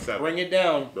lot of 7. Bring it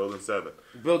down. Building 7.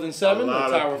 Building 7 or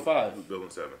Tower 5? Building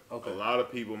 7. Okay. A lot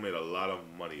of people made a lot of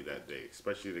money that day,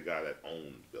 especially the guy that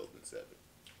owned Building 7.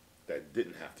 That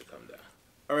didn't have to come down.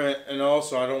 All right, and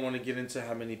also I don't want to get into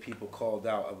how many people called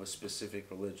out of a specific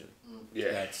religion.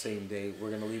 Yeah. That same day, we're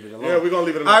gonna leave it alone. Yeah, we're gonna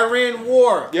leave it alone. Iran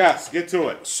war. Yes, get to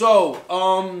it. So,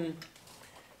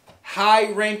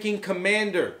 high-ranking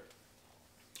commander,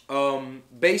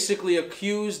 basically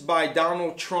accused by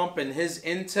Donald Trump and his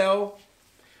intel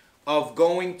of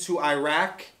going to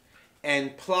Iraq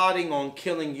and plotting on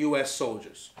killing U.S.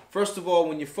 soldiers. First of all,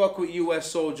 when you fuck with U.S.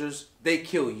 soldiers, they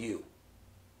kill you.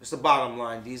 It's the bottom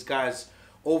line. These guys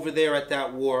over there at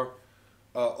that war,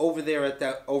 over there at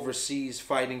that overseas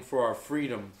fighting for our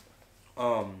freedom,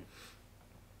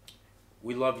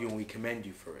 we love you and we commend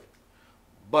you for it.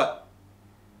 But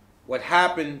what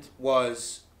happened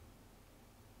was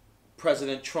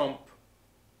President Trump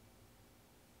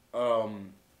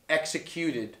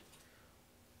executed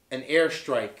an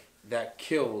airstrike that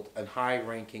killed a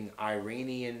high-ranking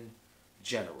Iranian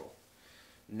general.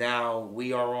 Now,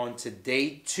 we are on to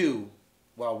day 2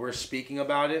 while we're speaking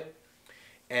about it.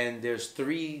 And there's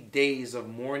 3 days of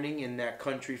mourning in that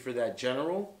country for that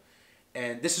general.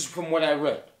 And this is from what I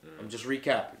read. I'm just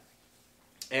recapping.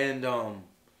 And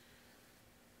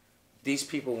these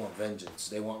people want vengeance.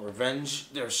 They want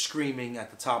revenge. They're screaming at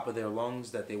the top of their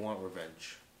lungs that they want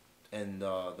revenge. And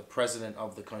the president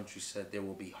of the country said there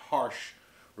will be harsh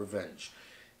revenge.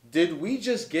 Did we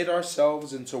just get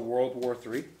ourselves into World War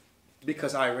III?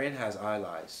 Because Iran has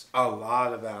allies. A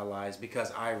lot of allies.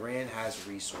 Because Iran has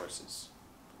resources.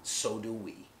 So do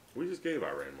we. We just gave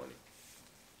Iran money.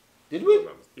 Did we?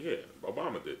 Yeah,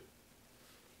 Obama did.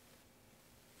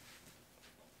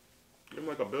 Give him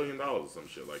like $1 billion or some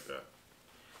shit like that.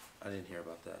 I didn't hear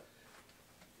about that.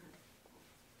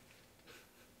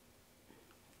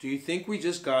 Do you think we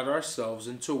just got ourselves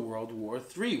into World War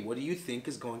III? What do you think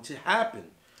is going to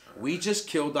happen? We just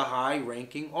killed a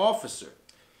high-ranking officer.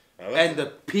 And the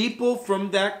people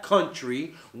from that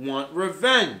country want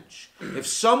revenge. If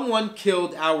someone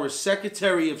killed our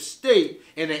Secretary of State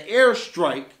in an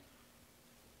airstrike,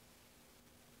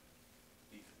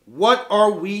 what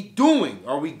are we doing?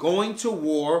 Are we going to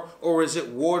war, or is it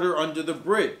water under the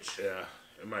bridge? Yeah,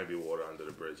 it might be water under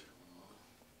the bridge.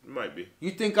 It might be.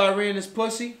 You think Iran is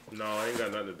pussy? No, I ain't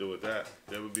got nothing to do with that.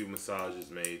 There would be massages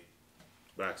made.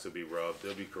 Backs will be rubbed.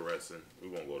 They'll be caressing. We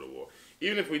won't go to war.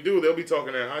 Even if we do, they'll be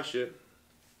talking that hot shit.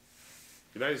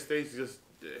 United States just...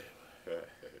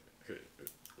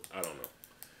 I don't know.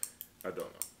 I don't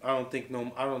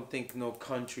know. I don't think no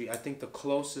country... I think the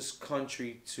closest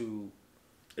country to...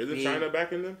 Isn't China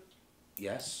backing them?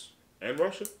 Yes. And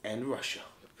Russia? And Russia.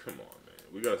 Come on, man.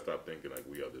 We gotta stop thinking like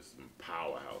we are this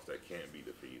powerhouse that can't be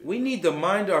defeated. We need to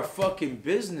mind our fucking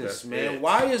business, man.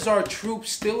 Why is our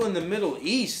troops still in the Middle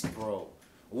East, bro?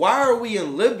 Why are we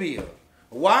in Libya?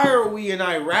 Why are we in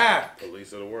Iraq?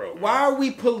 Police of the world. Man. Why are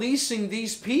we policing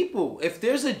these people? If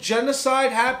there's a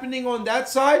genocide happening on that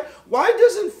side, why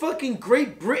doesn't fucking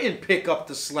Great Britain pick up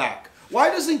the slack? Why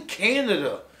doesn't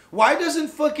Canada? Why doesn't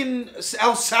fucking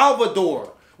El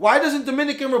Salvador? Why doesn't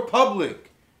Dominican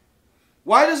Republic?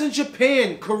 Why doesn't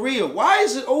Japan, Korea? Why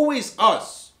is it always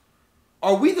us?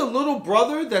 Are we the little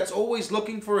brother that's always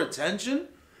looking for attention?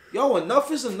 Yo,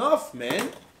 enough is enough,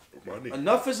 man. Money.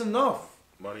 Enough is enough.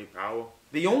 Money, power.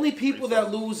 The only people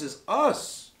that lose is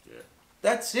us. Yeah.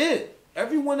 That's it.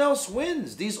 Everyone else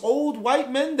wins. These old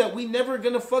white men that we never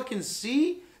gonna fucking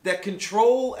see, that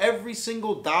control every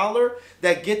single dollar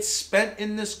that gets spent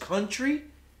in this country,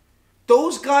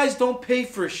 those guys don't pay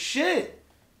for shit.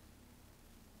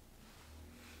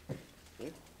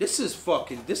 This is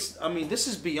fucking, this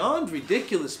is beyond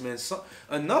ridiculous, man.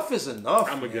 Enough is enough,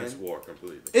 I'm man. against war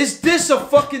completely. Is this a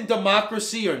fucking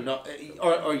democracy or not?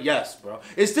 Or yes, bro?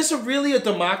 Is this really a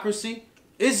democracy?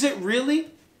 Is it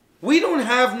really? We don't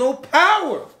have no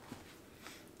power.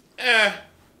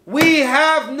 We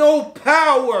have no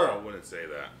power. I wouldn't say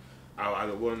that. I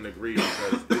wouldn't agree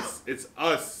because it's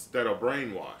us that are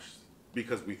brainwashed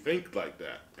because we think like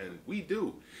that, and we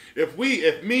do. If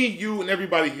me, you, and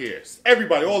everybody here,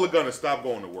 all are gonna stop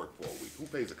going to work for a week, who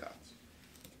pays the cops?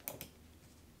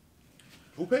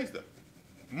 Who pays them?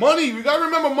 Money. We gotta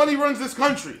remember, money runs this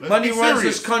country. Money runs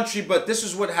this country, but this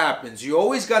is what happens. You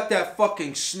always got that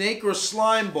fucking snake or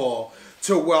slime ball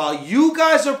to while you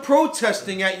guys are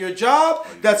protesting at your job,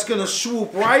 that's gonna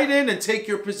swoop right in and take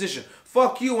your position.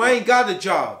 Fuck you, I ain't got a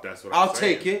job. That's what I'm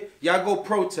saying. Take it. Y'all go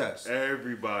protest.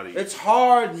 Everybody. It's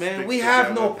hard, man. We have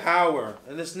together. no power.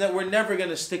 And we're never going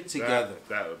to stick together.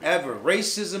 That would be ever.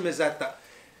 Racism is at the...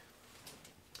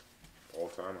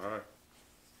 all-time high.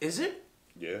 Is it?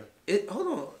 Yeah. Hold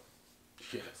on.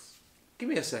 Yes. Give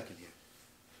me a second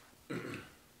here.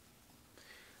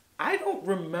 I don't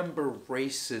remember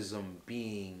racism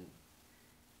being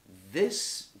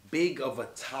this big of a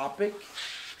topic,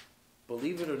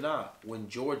 believe it or not, when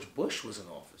George Bush was in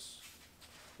office,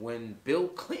 when Bill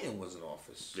Clinton was in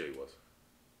office. Yeah, he was.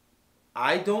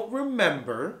 I don't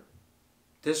remember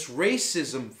this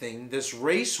racism thing, this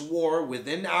race war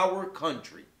within our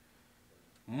country,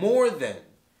 more than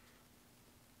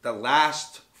the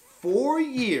last 4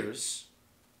 years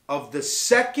of the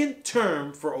second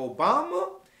term for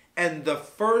Obama and the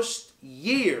first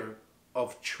year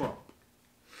of Trump.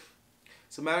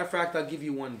 As a matter of fact, I'll give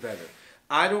you one better.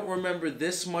 I don't remember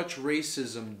this much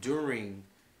racism during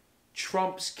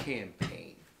Trump's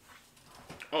campaign.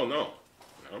 Oh, no.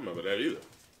 I don't remember that either.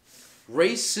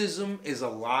 Racism is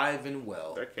alive and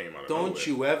well. That came out of Don't nowhere.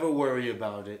 you ever worry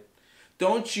about it.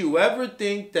 Don't you ever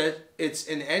think that it's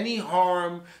in any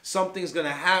harm, something's going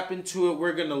to happen to it,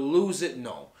 we're going to lose it.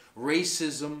 No.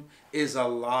 Racism is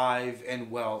alive and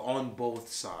well on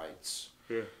both sides.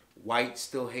 Yeah. White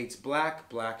still hates black,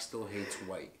 black still hates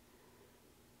white.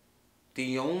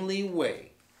 The only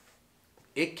way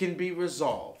it can be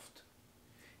resolved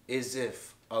is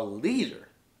if a leader,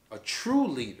 a true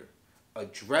leader,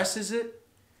 addresses it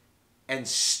and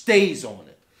stays on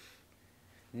it.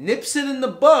 Nips it in the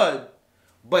bud,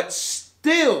 but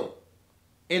still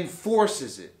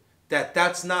enforces it.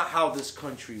 That's not how this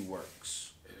country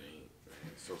works. It ain't,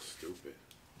 man. It's so stupid.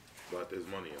 But there's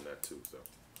money in that too, so.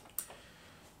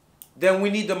 Then we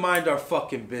need to mind our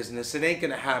fucking business. It ain't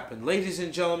gonna happen. Ladies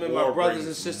and gentlemen, my War brothers brings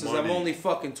and sisters, money. I'm only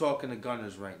fucking talking to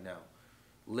gunners right now.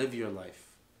 Live your life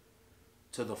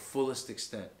to the fullest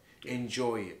extent.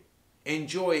 Enjoy it.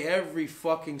 Enjoy every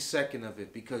fucking second of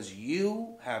it because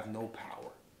you have no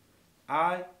power.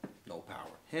 I, no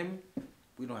power. Him,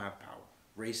 we don't have power.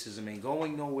 Racism ain't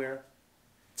going nowhere.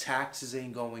 Taxes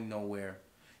ain't going nowhere.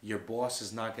 Your boss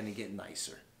is not gonna get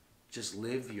nicer. Just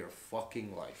live your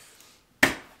fucking life.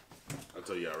 I'll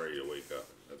tell you, I'm ready to wake up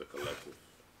as a collective.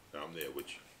 I'm there with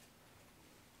you.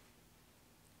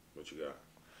 What you got?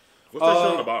 What's that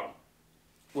show on the bottom?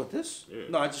 What, this? Yeah.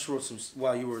 No, I just wrote some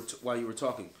while you were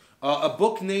talking. A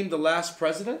book named The Last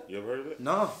President? You ever heard of it?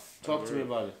 No. Talk to me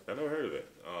about it. I never heard of it.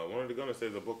 One of the gunners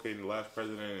says the book named The Last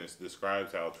President and it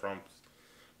describes how Trump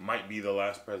might be the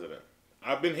last president.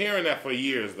 I've been hearing that for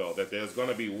years, though, that there's going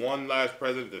to be one last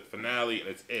president, the finale, and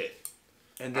it's it.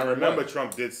 And I then remember what?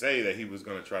 Trump did say that he was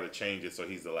going to try to change it so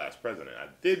he's the last president. I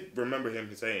did remember him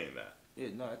saying that. Yeah,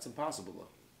 no, it's impossible though.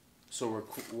 So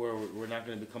we're not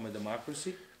going to become a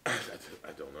democracy? I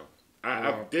don't know.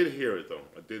 I did hear it though.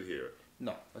 I did hear it.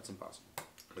 No, that's impossible.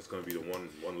 It's going to be the one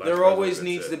last. There always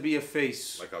needs to be a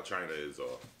face. Like how China is.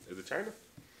 Is it China?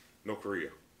 No, Korea.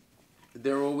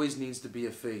 There always needs to be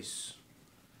a face.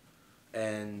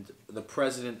 And the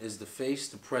president is the face.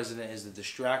 The president is the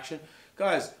distraction.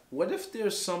 Guys, what if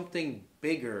there's something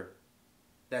bigger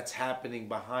that's happening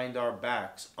behind our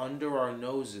backs, under our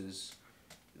noses,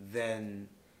 than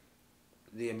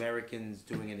the Americans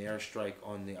doing an airstrike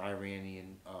on the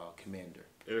Iranian commander?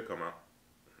 It'll come out.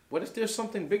 What if there's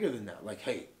something bigger than that? Like,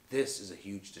 hey, this is a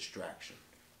huge distraction.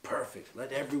 Perfect.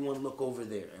 Let everyone look over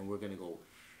there, and we're going to go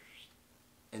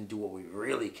and do what we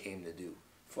really came to do.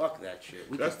 Fuck that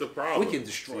shit. That's the problem. We can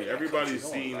destroy that everybody's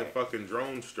country. seen the fucking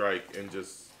drone strike and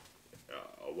just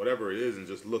whatever it is and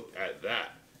just look at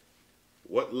that.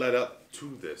 What led up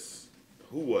to this?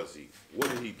 Who was he? What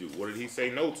did he do? What did he say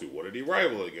no to? What did he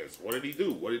rival against? What did he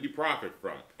do? What did he profit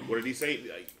from? What did he say?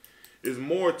 Like, there's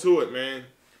more to it, man,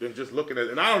 than just looking at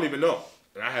it. And I don't even know.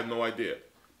 And I have no idea.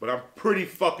 But I'm pretty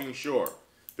fucking sure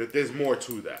that there's more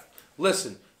to that.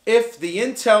 Listen, if the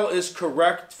intel is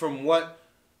correct from what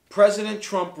President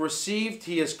Trump received,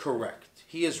 he is correct.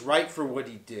 He is right for what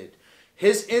he did.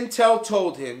 His intel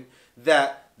told him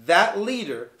that that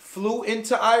leader flew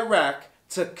into Iraq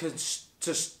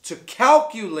to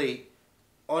calculate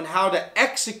on how to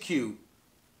execute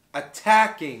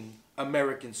attacking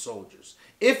American soldiers.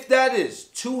 If that is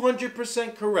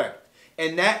 200% correct,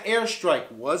 and that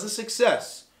airstrike was a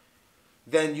success,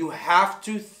 then you have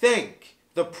to thank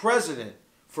the president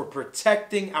for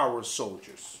protecting our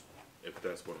soldiers. If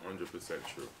that's 100%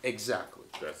 true. Exactly.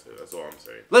 That's it. That's all I'm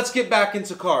saying. Let's get back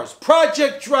into cars.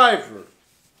 Project Driver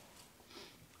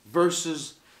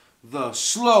versus the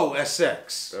slow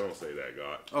SX. I don't say that,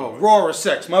 God. Oh, raw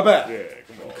SX. My bad. Yeah,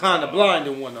 come on. I'm kind of blind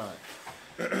in one eye.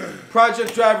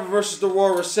 Project Driver versus the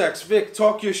raw SX. Vic,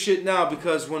 talk your shit now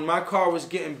because when my car was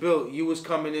getting built, you was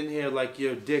coming in here like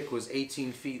your dick was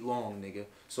 18 feet long, nigga.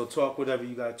 So talk whatever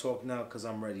you gotta talk now because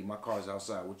I'm ready. My car's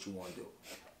outside. What you want to do?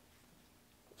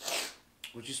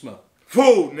 What you smell?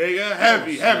 Food, nigga.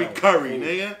 Heavy curry, food.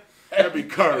 nigga. Heavy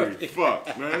curry.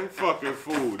 Fuck, man. Fucking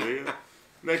food, nigga.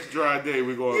 Next dry day,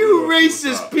 we going. You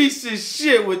racist piece of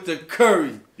shit with the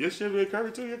curry. Your shit be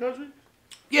curry too in your country?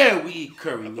 Yeah, we eat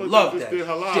curry. We love that Still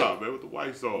halal, shit. man, with the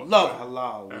white sauce. Love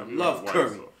halal. Yeah, We we love love white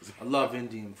curry. sauce. I love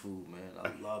Indian food, man.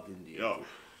 I love Indian Yo, food.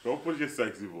 don't put your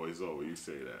sexy voice on when you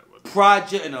say that. But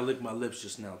Project, and I licked my lips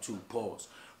just now too. Pause.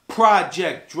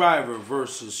 Project Driver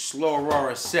versus Slow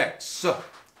Aurora Sex.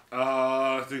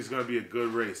 I think it's gonna be a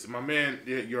good race. My man,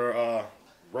 your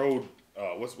road.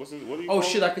 What do you? Oh call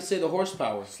shit! it? I could say the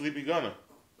horsepower. Sleepy Gunner.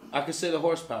 I could say the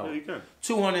horsepower. Yeah, you can.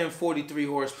 243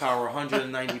 horsepower,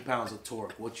 190 pounds of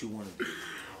torque. What you want to do?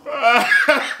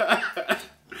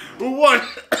 Who won?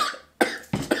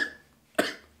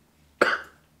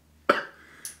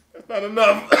 That's not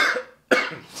enough.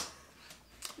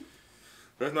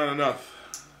 That's not enough.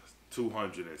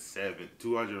 207,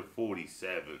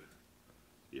 247.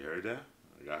 You heard that?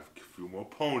 I got a few more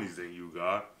ponies than you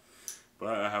got.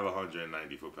 But I have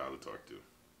 190 foot-pounds of torque, too.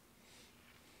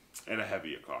 And a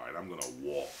heavier car. And I'm going to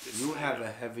walk this You thing. have a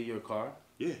heavier car?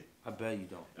 Yeah. I bet you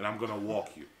don't. And I'm going to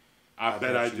walk you. I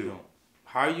bet I do. Don't.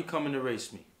 How are you coming to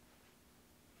race me?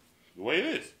 The way it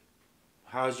is.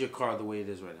 How's your car the way it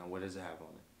is right now? What does it have on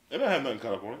it? It don't have nothing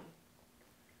cut up on it.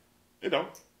 It don't.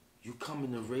 You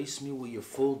coming to race me with your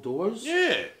full doors?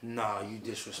 Yeah. Nah, you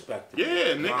disrespecting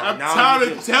Yeah, me. nigga. Nah, I'm now trying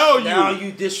you to tell you. Now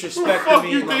you disrespecting me. Who the fuck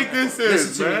you think this is,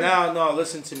 Listen to man? me. Now, no,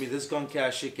 listen to me. This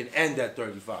Guncast shit can end at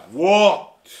 35.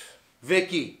 Walk.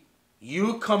 Vicky,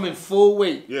 you coming full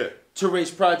weight Yeah. to race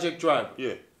Project Driver.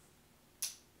 Yeah.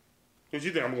 Cause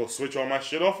you think I'm gonna switch all my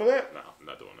shit off of that? No, I'm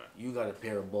not doing that. You got a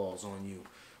pair of balls on you.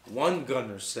 One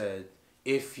gunner said,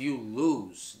 if you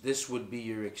lose, this would be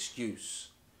your excuse.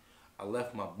 I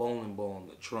left my bowling ball in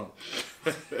the trunk.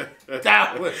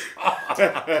 That was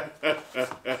hard.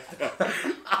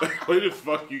 Where the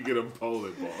fuck you get a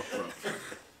bowling ball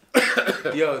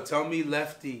from? Yo, tell me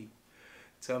Lefty,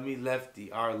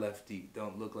 our Lefty,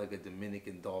 don't look like a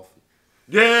Dominican dolphin.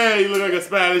 Yeah, you look like a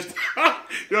Spanish.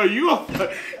 Yo, you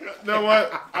know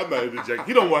what? I'm not interjecting.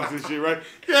 You don't watch this shit, right?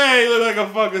 Yeah, you look like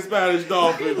a fucking Spanish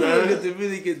dolphin, You look like a man.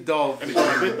 Dominican dolphin.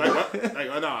 Like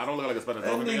what? No, I don't look like a Spanish That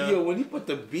dolphin. nigga, yo, when he put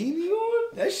the beanie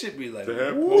on, that shit be like, The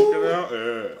head woo. poking out?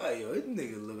 Yeah. Like, yo, this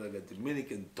nigga look like a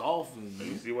Dominican dolphin.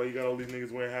 You see why you got all these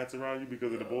niggas wearing hats around you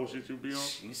because of the bullshit you be on?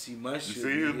 You see my You shit. see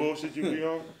the nigga. bullshit you be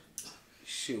on?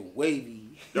 Shit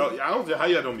wavy. Yo, I don't see how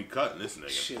y'all don't be cutting this nigga.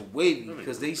 Shit wavy That nigga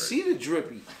because they crazy. see the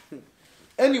drippy.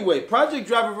 Anyway, Project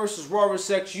Driver versus Raw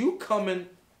Sex. You coming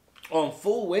on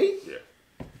full weight?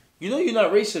 Yeah. You know you're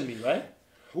not racing me, right?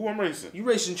 Who I'm racing? You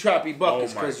racing Trappy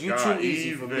Buckets Oh my because you God, too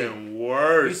easy for me. even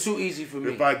worse. You too easy for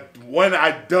me. When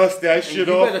I dust that And shit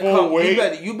you off better full come.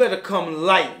 weight. You better come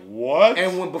light. What?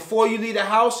 And when before you leave the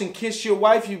house and kiss your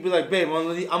wife, you be like, babe,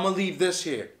 I'm gonna leave this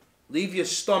here. Leave your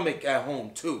stomach at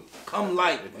home too. Come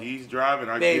light. If he's driving,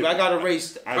 Babe, I gotta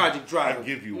race Project Driver. I'll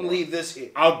give you I'm one. gonna leave this here.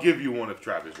 I'll give you one if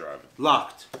Trap is driving.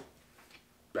 Locked.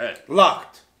 Bet.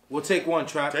 Locked. We'll take one,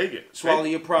 Trap. Take it. Swallow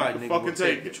Take your it. pride, You can nigga. fucking We'll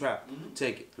take it. it. Trap.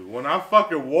 Take it. When I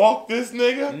fucking walk this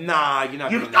nigga, Nah, you're not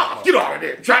you getting that get out of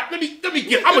there, Trap. Let me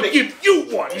give. I'm gonna give you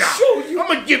one now. show you. I'm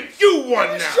gonna give you one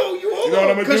now. Show you. Hold You know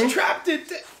what I'm gonna do? Because Trap did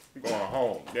that. I'm going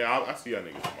home. Yeah, I see y'all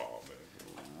niggas tomorrow,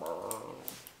 man.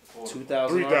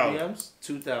 2,000 3,000. RPMs?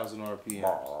 2,000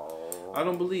 RPMs. I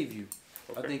don't believe you.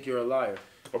 I Okay. think you're a liar.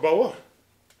 About what?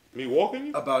 Me walking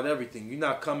you? About everything. You're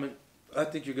not coming. I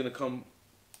think you're gonna come.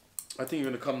 I think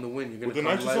you're gonna come to win. You're With the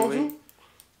gonna come nitrous on lightweight. too?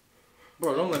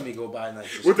 Bro, don't let me go buy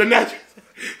nitrous. With the nitrous.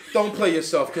 Don't play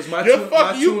yourself, because my You're tuner.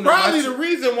 fucking. You tuner- probably my the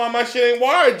reason why my shit ain't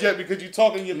wired yet because you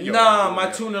talking. Nah, my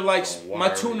tuner likes Don't my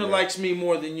worry, tuner man. likes me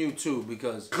more than you too,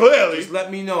 because Clearly. just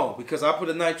let me know, because I put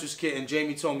a nitrous kit and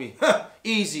Jamie told me, huh,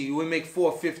 easy, you would make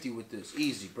 450 with this,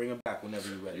 easy, bring it back whenever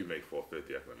you're ready. You make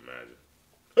 450, I can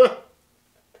imagine.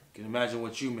 You can imagine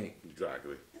what you make.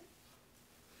 Exactly.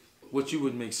 What you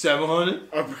would make, 700?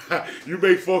 You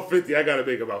make 450, I gotta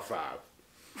make about 5.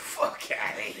 Fuck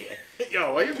out of here.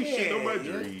 Yo, why you be shitting on my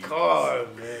your dreams? car,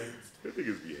 man. That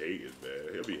niggas be hating,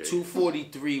 man. He'll be hating.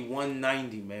 243,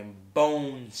 190, man.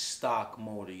 Bone stock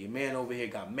motor. Your man over here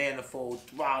got manifold,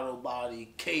 throttle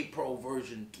body, K-Pro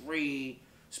version 3,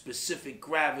 specific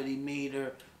gravity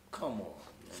meter. Come on,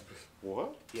 man.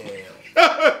 What? Yeah.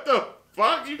 What the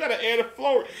fuck? You got an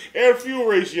air fuel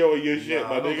ratio in your shit,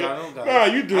 my I don't nigga. got Nah,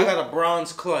 it. you do. I got a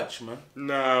bronze clutch, man.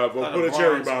 Nah, but Got put a a cherry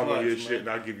bronze bomb on clutch, your man. shit and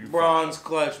I'll give you Bronze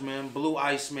clutch, man. Blue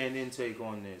Iceman intake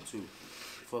on there, too.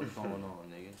 Fuck going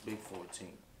on, nigga. Big 14.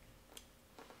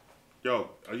 Yo,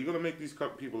 are you gonna make these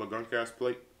people a Guncast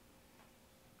plate?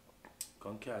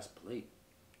 Guncast plate.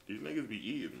 These niggas be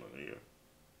eating, my nigga.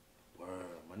 Word.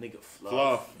 My nigga Fluff.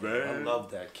 Fluff, man. I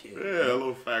love that kid. Yeah, man. a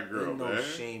little fat girl, Ain't no man.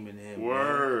 shame in him.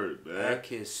 Word, man. man. That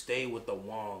kid stay with the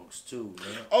Wongs too,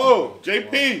 man. Oh,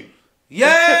 JP.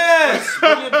 Yes!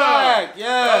 Bring it back.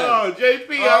 Yes. Oh,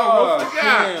 JP, I Oh, almost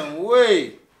forgot. can't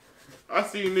wait. I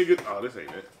see niggas. Oh, this ain't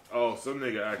it. Oh, some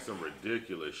nigga asked some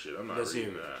ridiculous shit. I'm not Let's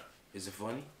reading hear it. that. Is it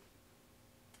funny?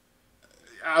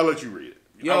 I'll let you read it.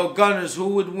 Yo, Gunners, who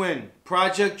would win?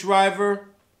 Project Driver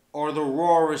or the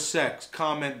Roar of Sex?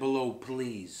 Comment below,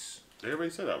 please. They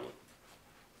already said that one.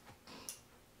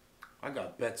 I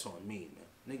got bets on me,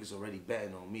 man. Niggas already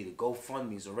betting on me. The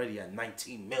GoFundMe's already at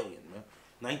 19 million, man.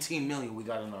 19 million we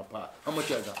got in our pot. How much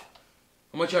y'all got?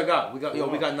 How much y'all got? We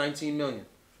got 19 million.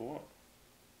 For what?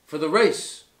 For the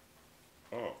race.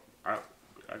 Oh, I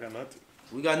got nothing.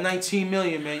 We got 19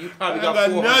 million, man. You probably I got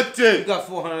got 400. nothing. You got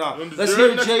 $400. You Let's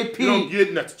hear nothing. JP. You don't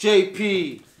get nothing.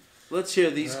 JP. Let's hear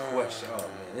these questions. Oh,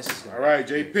 man. This is All right,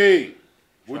 JP.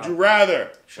 Would you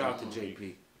rather? Shout out to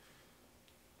JP.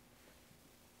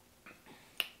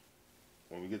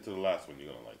 When we get to the last one, you're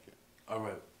going to like it. All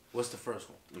right. What's the first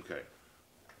one? Okay.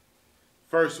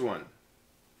 First one.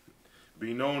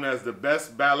 Be known as the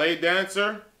best ballet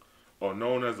dancer or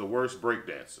known as the worst break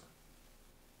dancer?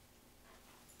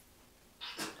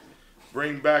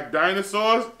 Bring back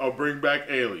dinosaurs or bring back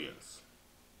aliens?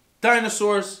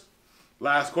 Dinosaurs.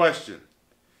 Last question.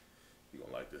 You're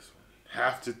going to like this one.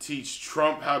 Have to teach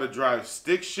Trump how to drive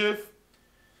stick shift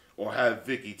or have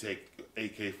Vicky take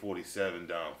AK-47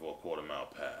 down for a quarter-mile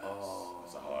pass? Oh,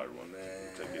 that's a hard one, man.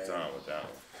 Take your time with that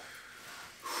one.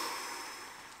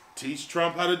 Teach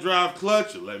Trump how to drive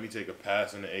clutch or let me take a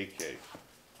pass on the AK? Take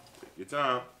your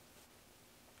time.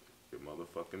 Take your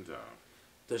motherfucking time.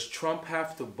 Does Trump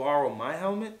have to borrow my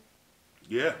helmet?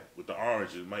 Yeah, with the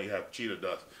orange, it might have Cheetos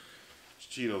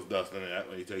dust in it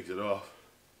when he takes it off.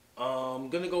 I'm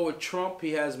going to go with Trump.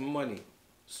 He has money.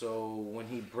 So when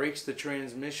he breaks the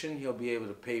transmission, he'll be able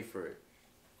to pay for it.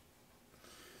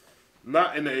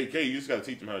 Not in the AK. You just got to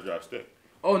teach him how to drive stick.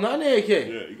 Oh, not in the AK?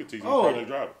 Yeah, you can teach him project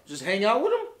driving. Just hang out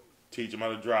with him? Teach him how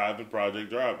to drive and project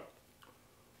driving.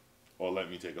 Or let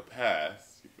me take a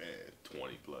pass. Man,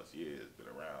 20 plus years, been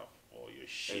around all your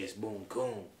shit. Ace boom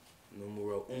coon.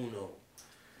 Numero uno.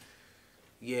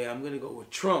 Yeah, I'm going to go with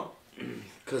Trump.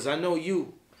 Because I know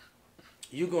you.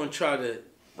 You're going to try to...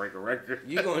 Break a record?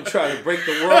 You're going to try to break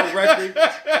the world record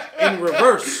in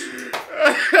reverse.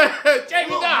 Take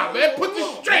it down, man. Put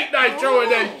the straight nitro in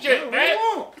that shit, man.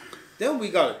 Then we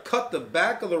got to cut the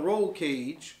back of the roll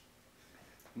cage.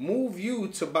 Move you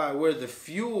to by where the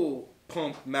fuel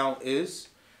pump mount is.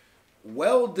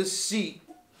 Weld the seat.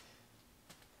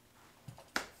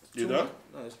 You done?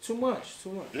 No, it's too much.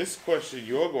 Too much. This question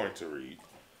you're going to read.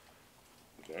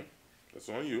 Okay. That's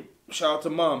on you. Shout out to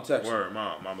Mom, Texas. Word,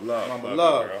 Mom. Mama love. Mama love.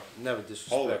 love. You, girl. Never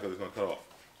disrespect. Hold that because it's going to cut off.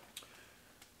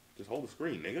 Just hold the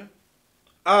screen, nigga.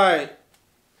 Alright.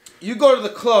 You go to the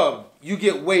club. You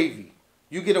get wavy.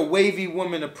 You get a wavy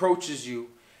woman approaches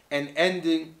you and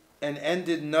ended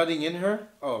nutting in her.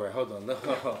 All right, hold on.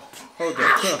 Hold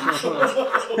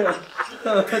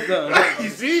on. You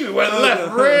see, we went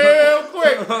left real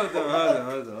quick. Hold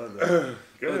on.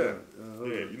 Good. Yeah,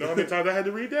 you know how many times I had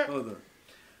to read that? Hold on.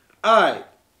 Alright.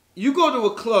 You go to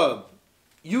a club.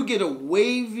 You get a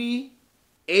wavy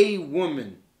A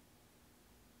woman.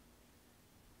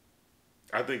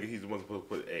 I think he's the one supposed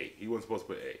to put A. He wasn't supposed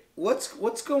to put A.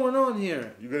 What's going on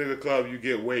here? You go to the club, you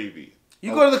get wavy.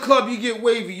 You go to the club, you get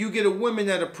wavy. You get a woman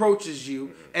that approaches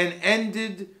you and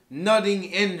ended nutting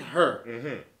in her.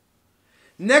 Mm-hmm.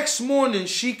 Next morning,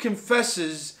 she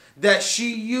confesses that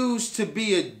she used to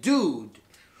be a dude.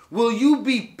 Will you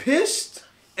be pissed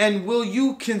and will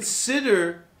you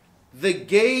consider the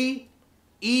gay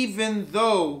even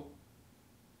though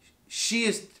she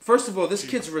is... First of all, this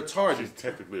kid's retarded. She's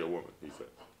technically a woman, he said.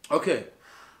 Okay.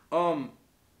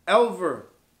 Elver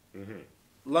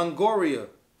Longoria,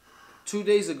 2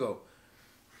 days ago.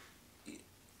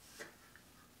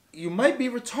 You might be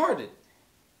retarded.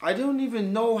 I don't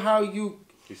even know how you...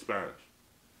 He's Spanish.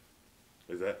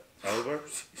 Is that Elver?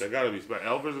 That gotta be Spanish.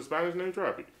 Elver's a Spanish name?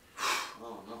 Try it.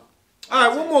 Oh, no.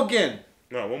 Alright, one more again.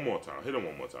 No, one more time. Hit him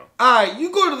one more time. Alright,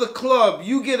 you go to the club,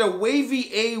 you get a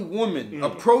wavy A woman,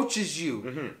 approaches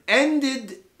you,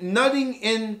 ended nutting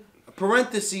in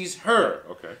parentheses her.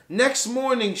 Okay. Next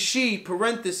morning, she,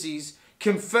 parentheses,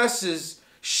 confesses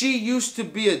she used to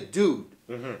be a dude.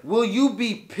 Will you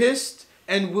be pissed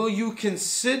and will you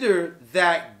consider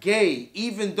that gay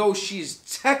even though she's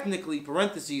technically,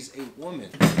 parentheses, a woman?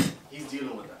 He's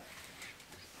dealing with that.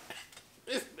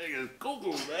 This nigga's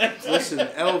cuckoo, man. Listen,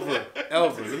 Elver,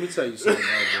 let me tell you something,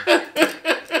 Elver.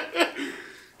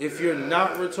 If you're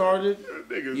not retarded,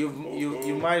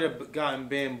 you might have gotten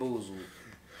bamboozled.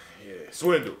 Yeah,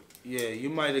 swindled. Yeah, you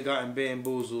might have gotten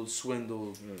bamboozled,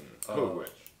 swindled.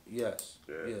 Yes,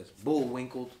 yes,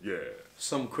 bullwinkled. Yeah.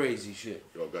 Some crazy shit.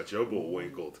 Y'all got your bull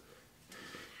winkled.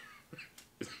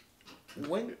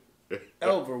 When,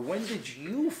 Elver, when did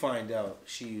you find out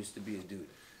she used to be a dude?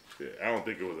 Yeah, I don't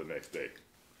think it was the next day.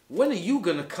 When are you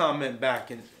gonna comment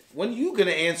back and when are you gonna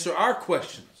answer our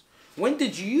questions? When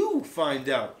did you find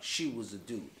out she was a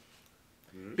dude?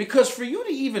 Because for you to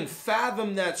even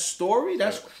fathom that story,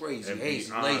 that's crazy.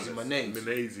 Hazy, lazy, Menezes.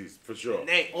 Menezes, for sure.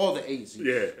 All the A's.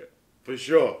 Yeah. For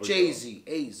sure. Jay-Z,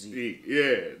 A-Z.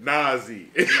 Yeah, Nazi.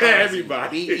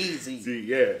 Everybody. Be easy. See,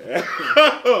 yeah.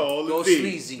 All Go the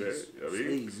sleazy.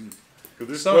 Sleazy. Because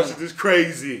this Son. question is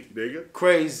crazy, nigga.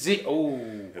 Crazy. Oh,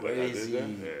 Like, crazy.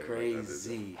 Yeah,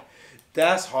 Crazy.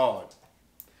 That's hard.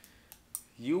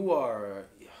 You are...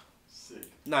 Sick.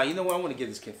 Nah, you know what? I want to give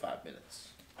this kid 5 minutes.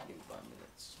 Give him 5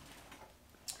 minutes.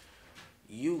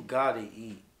 You gotta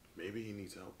eat. Maybe he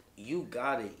needs help. You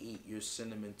gotta eat your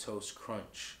Cinnamon Toast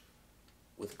Crunch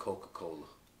with Coca-Cola.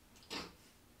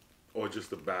 Or just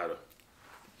the batter.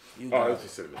 You Oh, got it's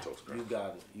just Cinnamon Toast Crunch. You got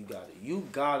it. You got it. You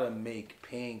gotta make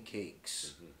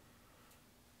pancakes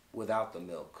without the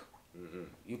milk.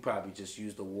 You probably just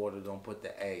use the water, don't put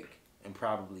the egg, and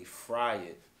probably fry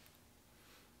it.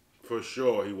 For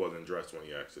sure, he wasn't dressed when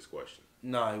he asked this question.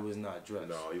 No, he was not dressed.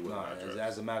 No, he was not dressed.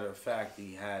 As a matter of fact,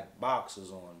 he had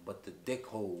boxers on, but the dick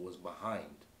hole was behind.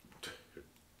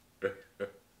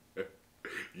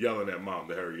 Yelling at mom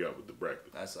to hurry up with the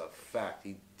breakfast. That's a fact.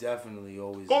 He definitely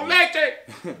always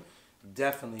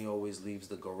definitely always leaves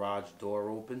the garage door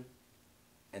open,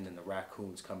 and then the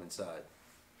raccoons come inside.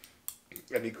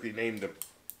 And he named them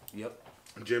Yep.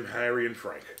 Jim, Harry, and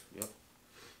Frank. Yep.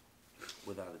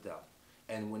 Without a doubt.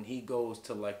 And when he goes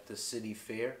to like the city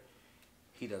fair,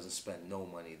 he doesn't spend no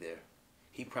money there.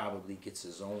 He probably gets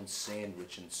his own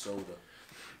sandwich and soda.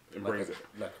 And like brings a, it.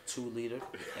 like a 2 liter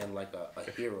and like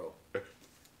a hero.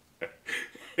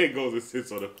 He goes and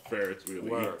sits on the Ferris wheel.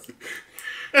 Word.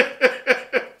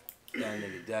 That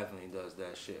nigga definitely does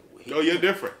that shit. Oh, you're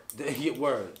different.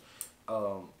 Word.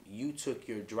 You took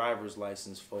your driver's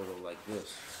license photo like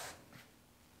this.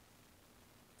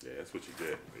 Yeah, that's what you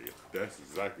did. Nigga. That's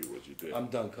exactly what you did. I'm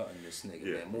done cutting this nigga,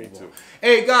 Yeah, man. me Move too. on.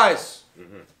 Hey, guys.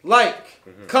 Like,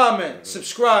 comment,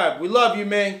 subscribe. We love you,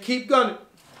 man. Keep gunning.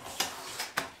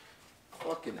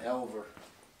 Fucking Elver.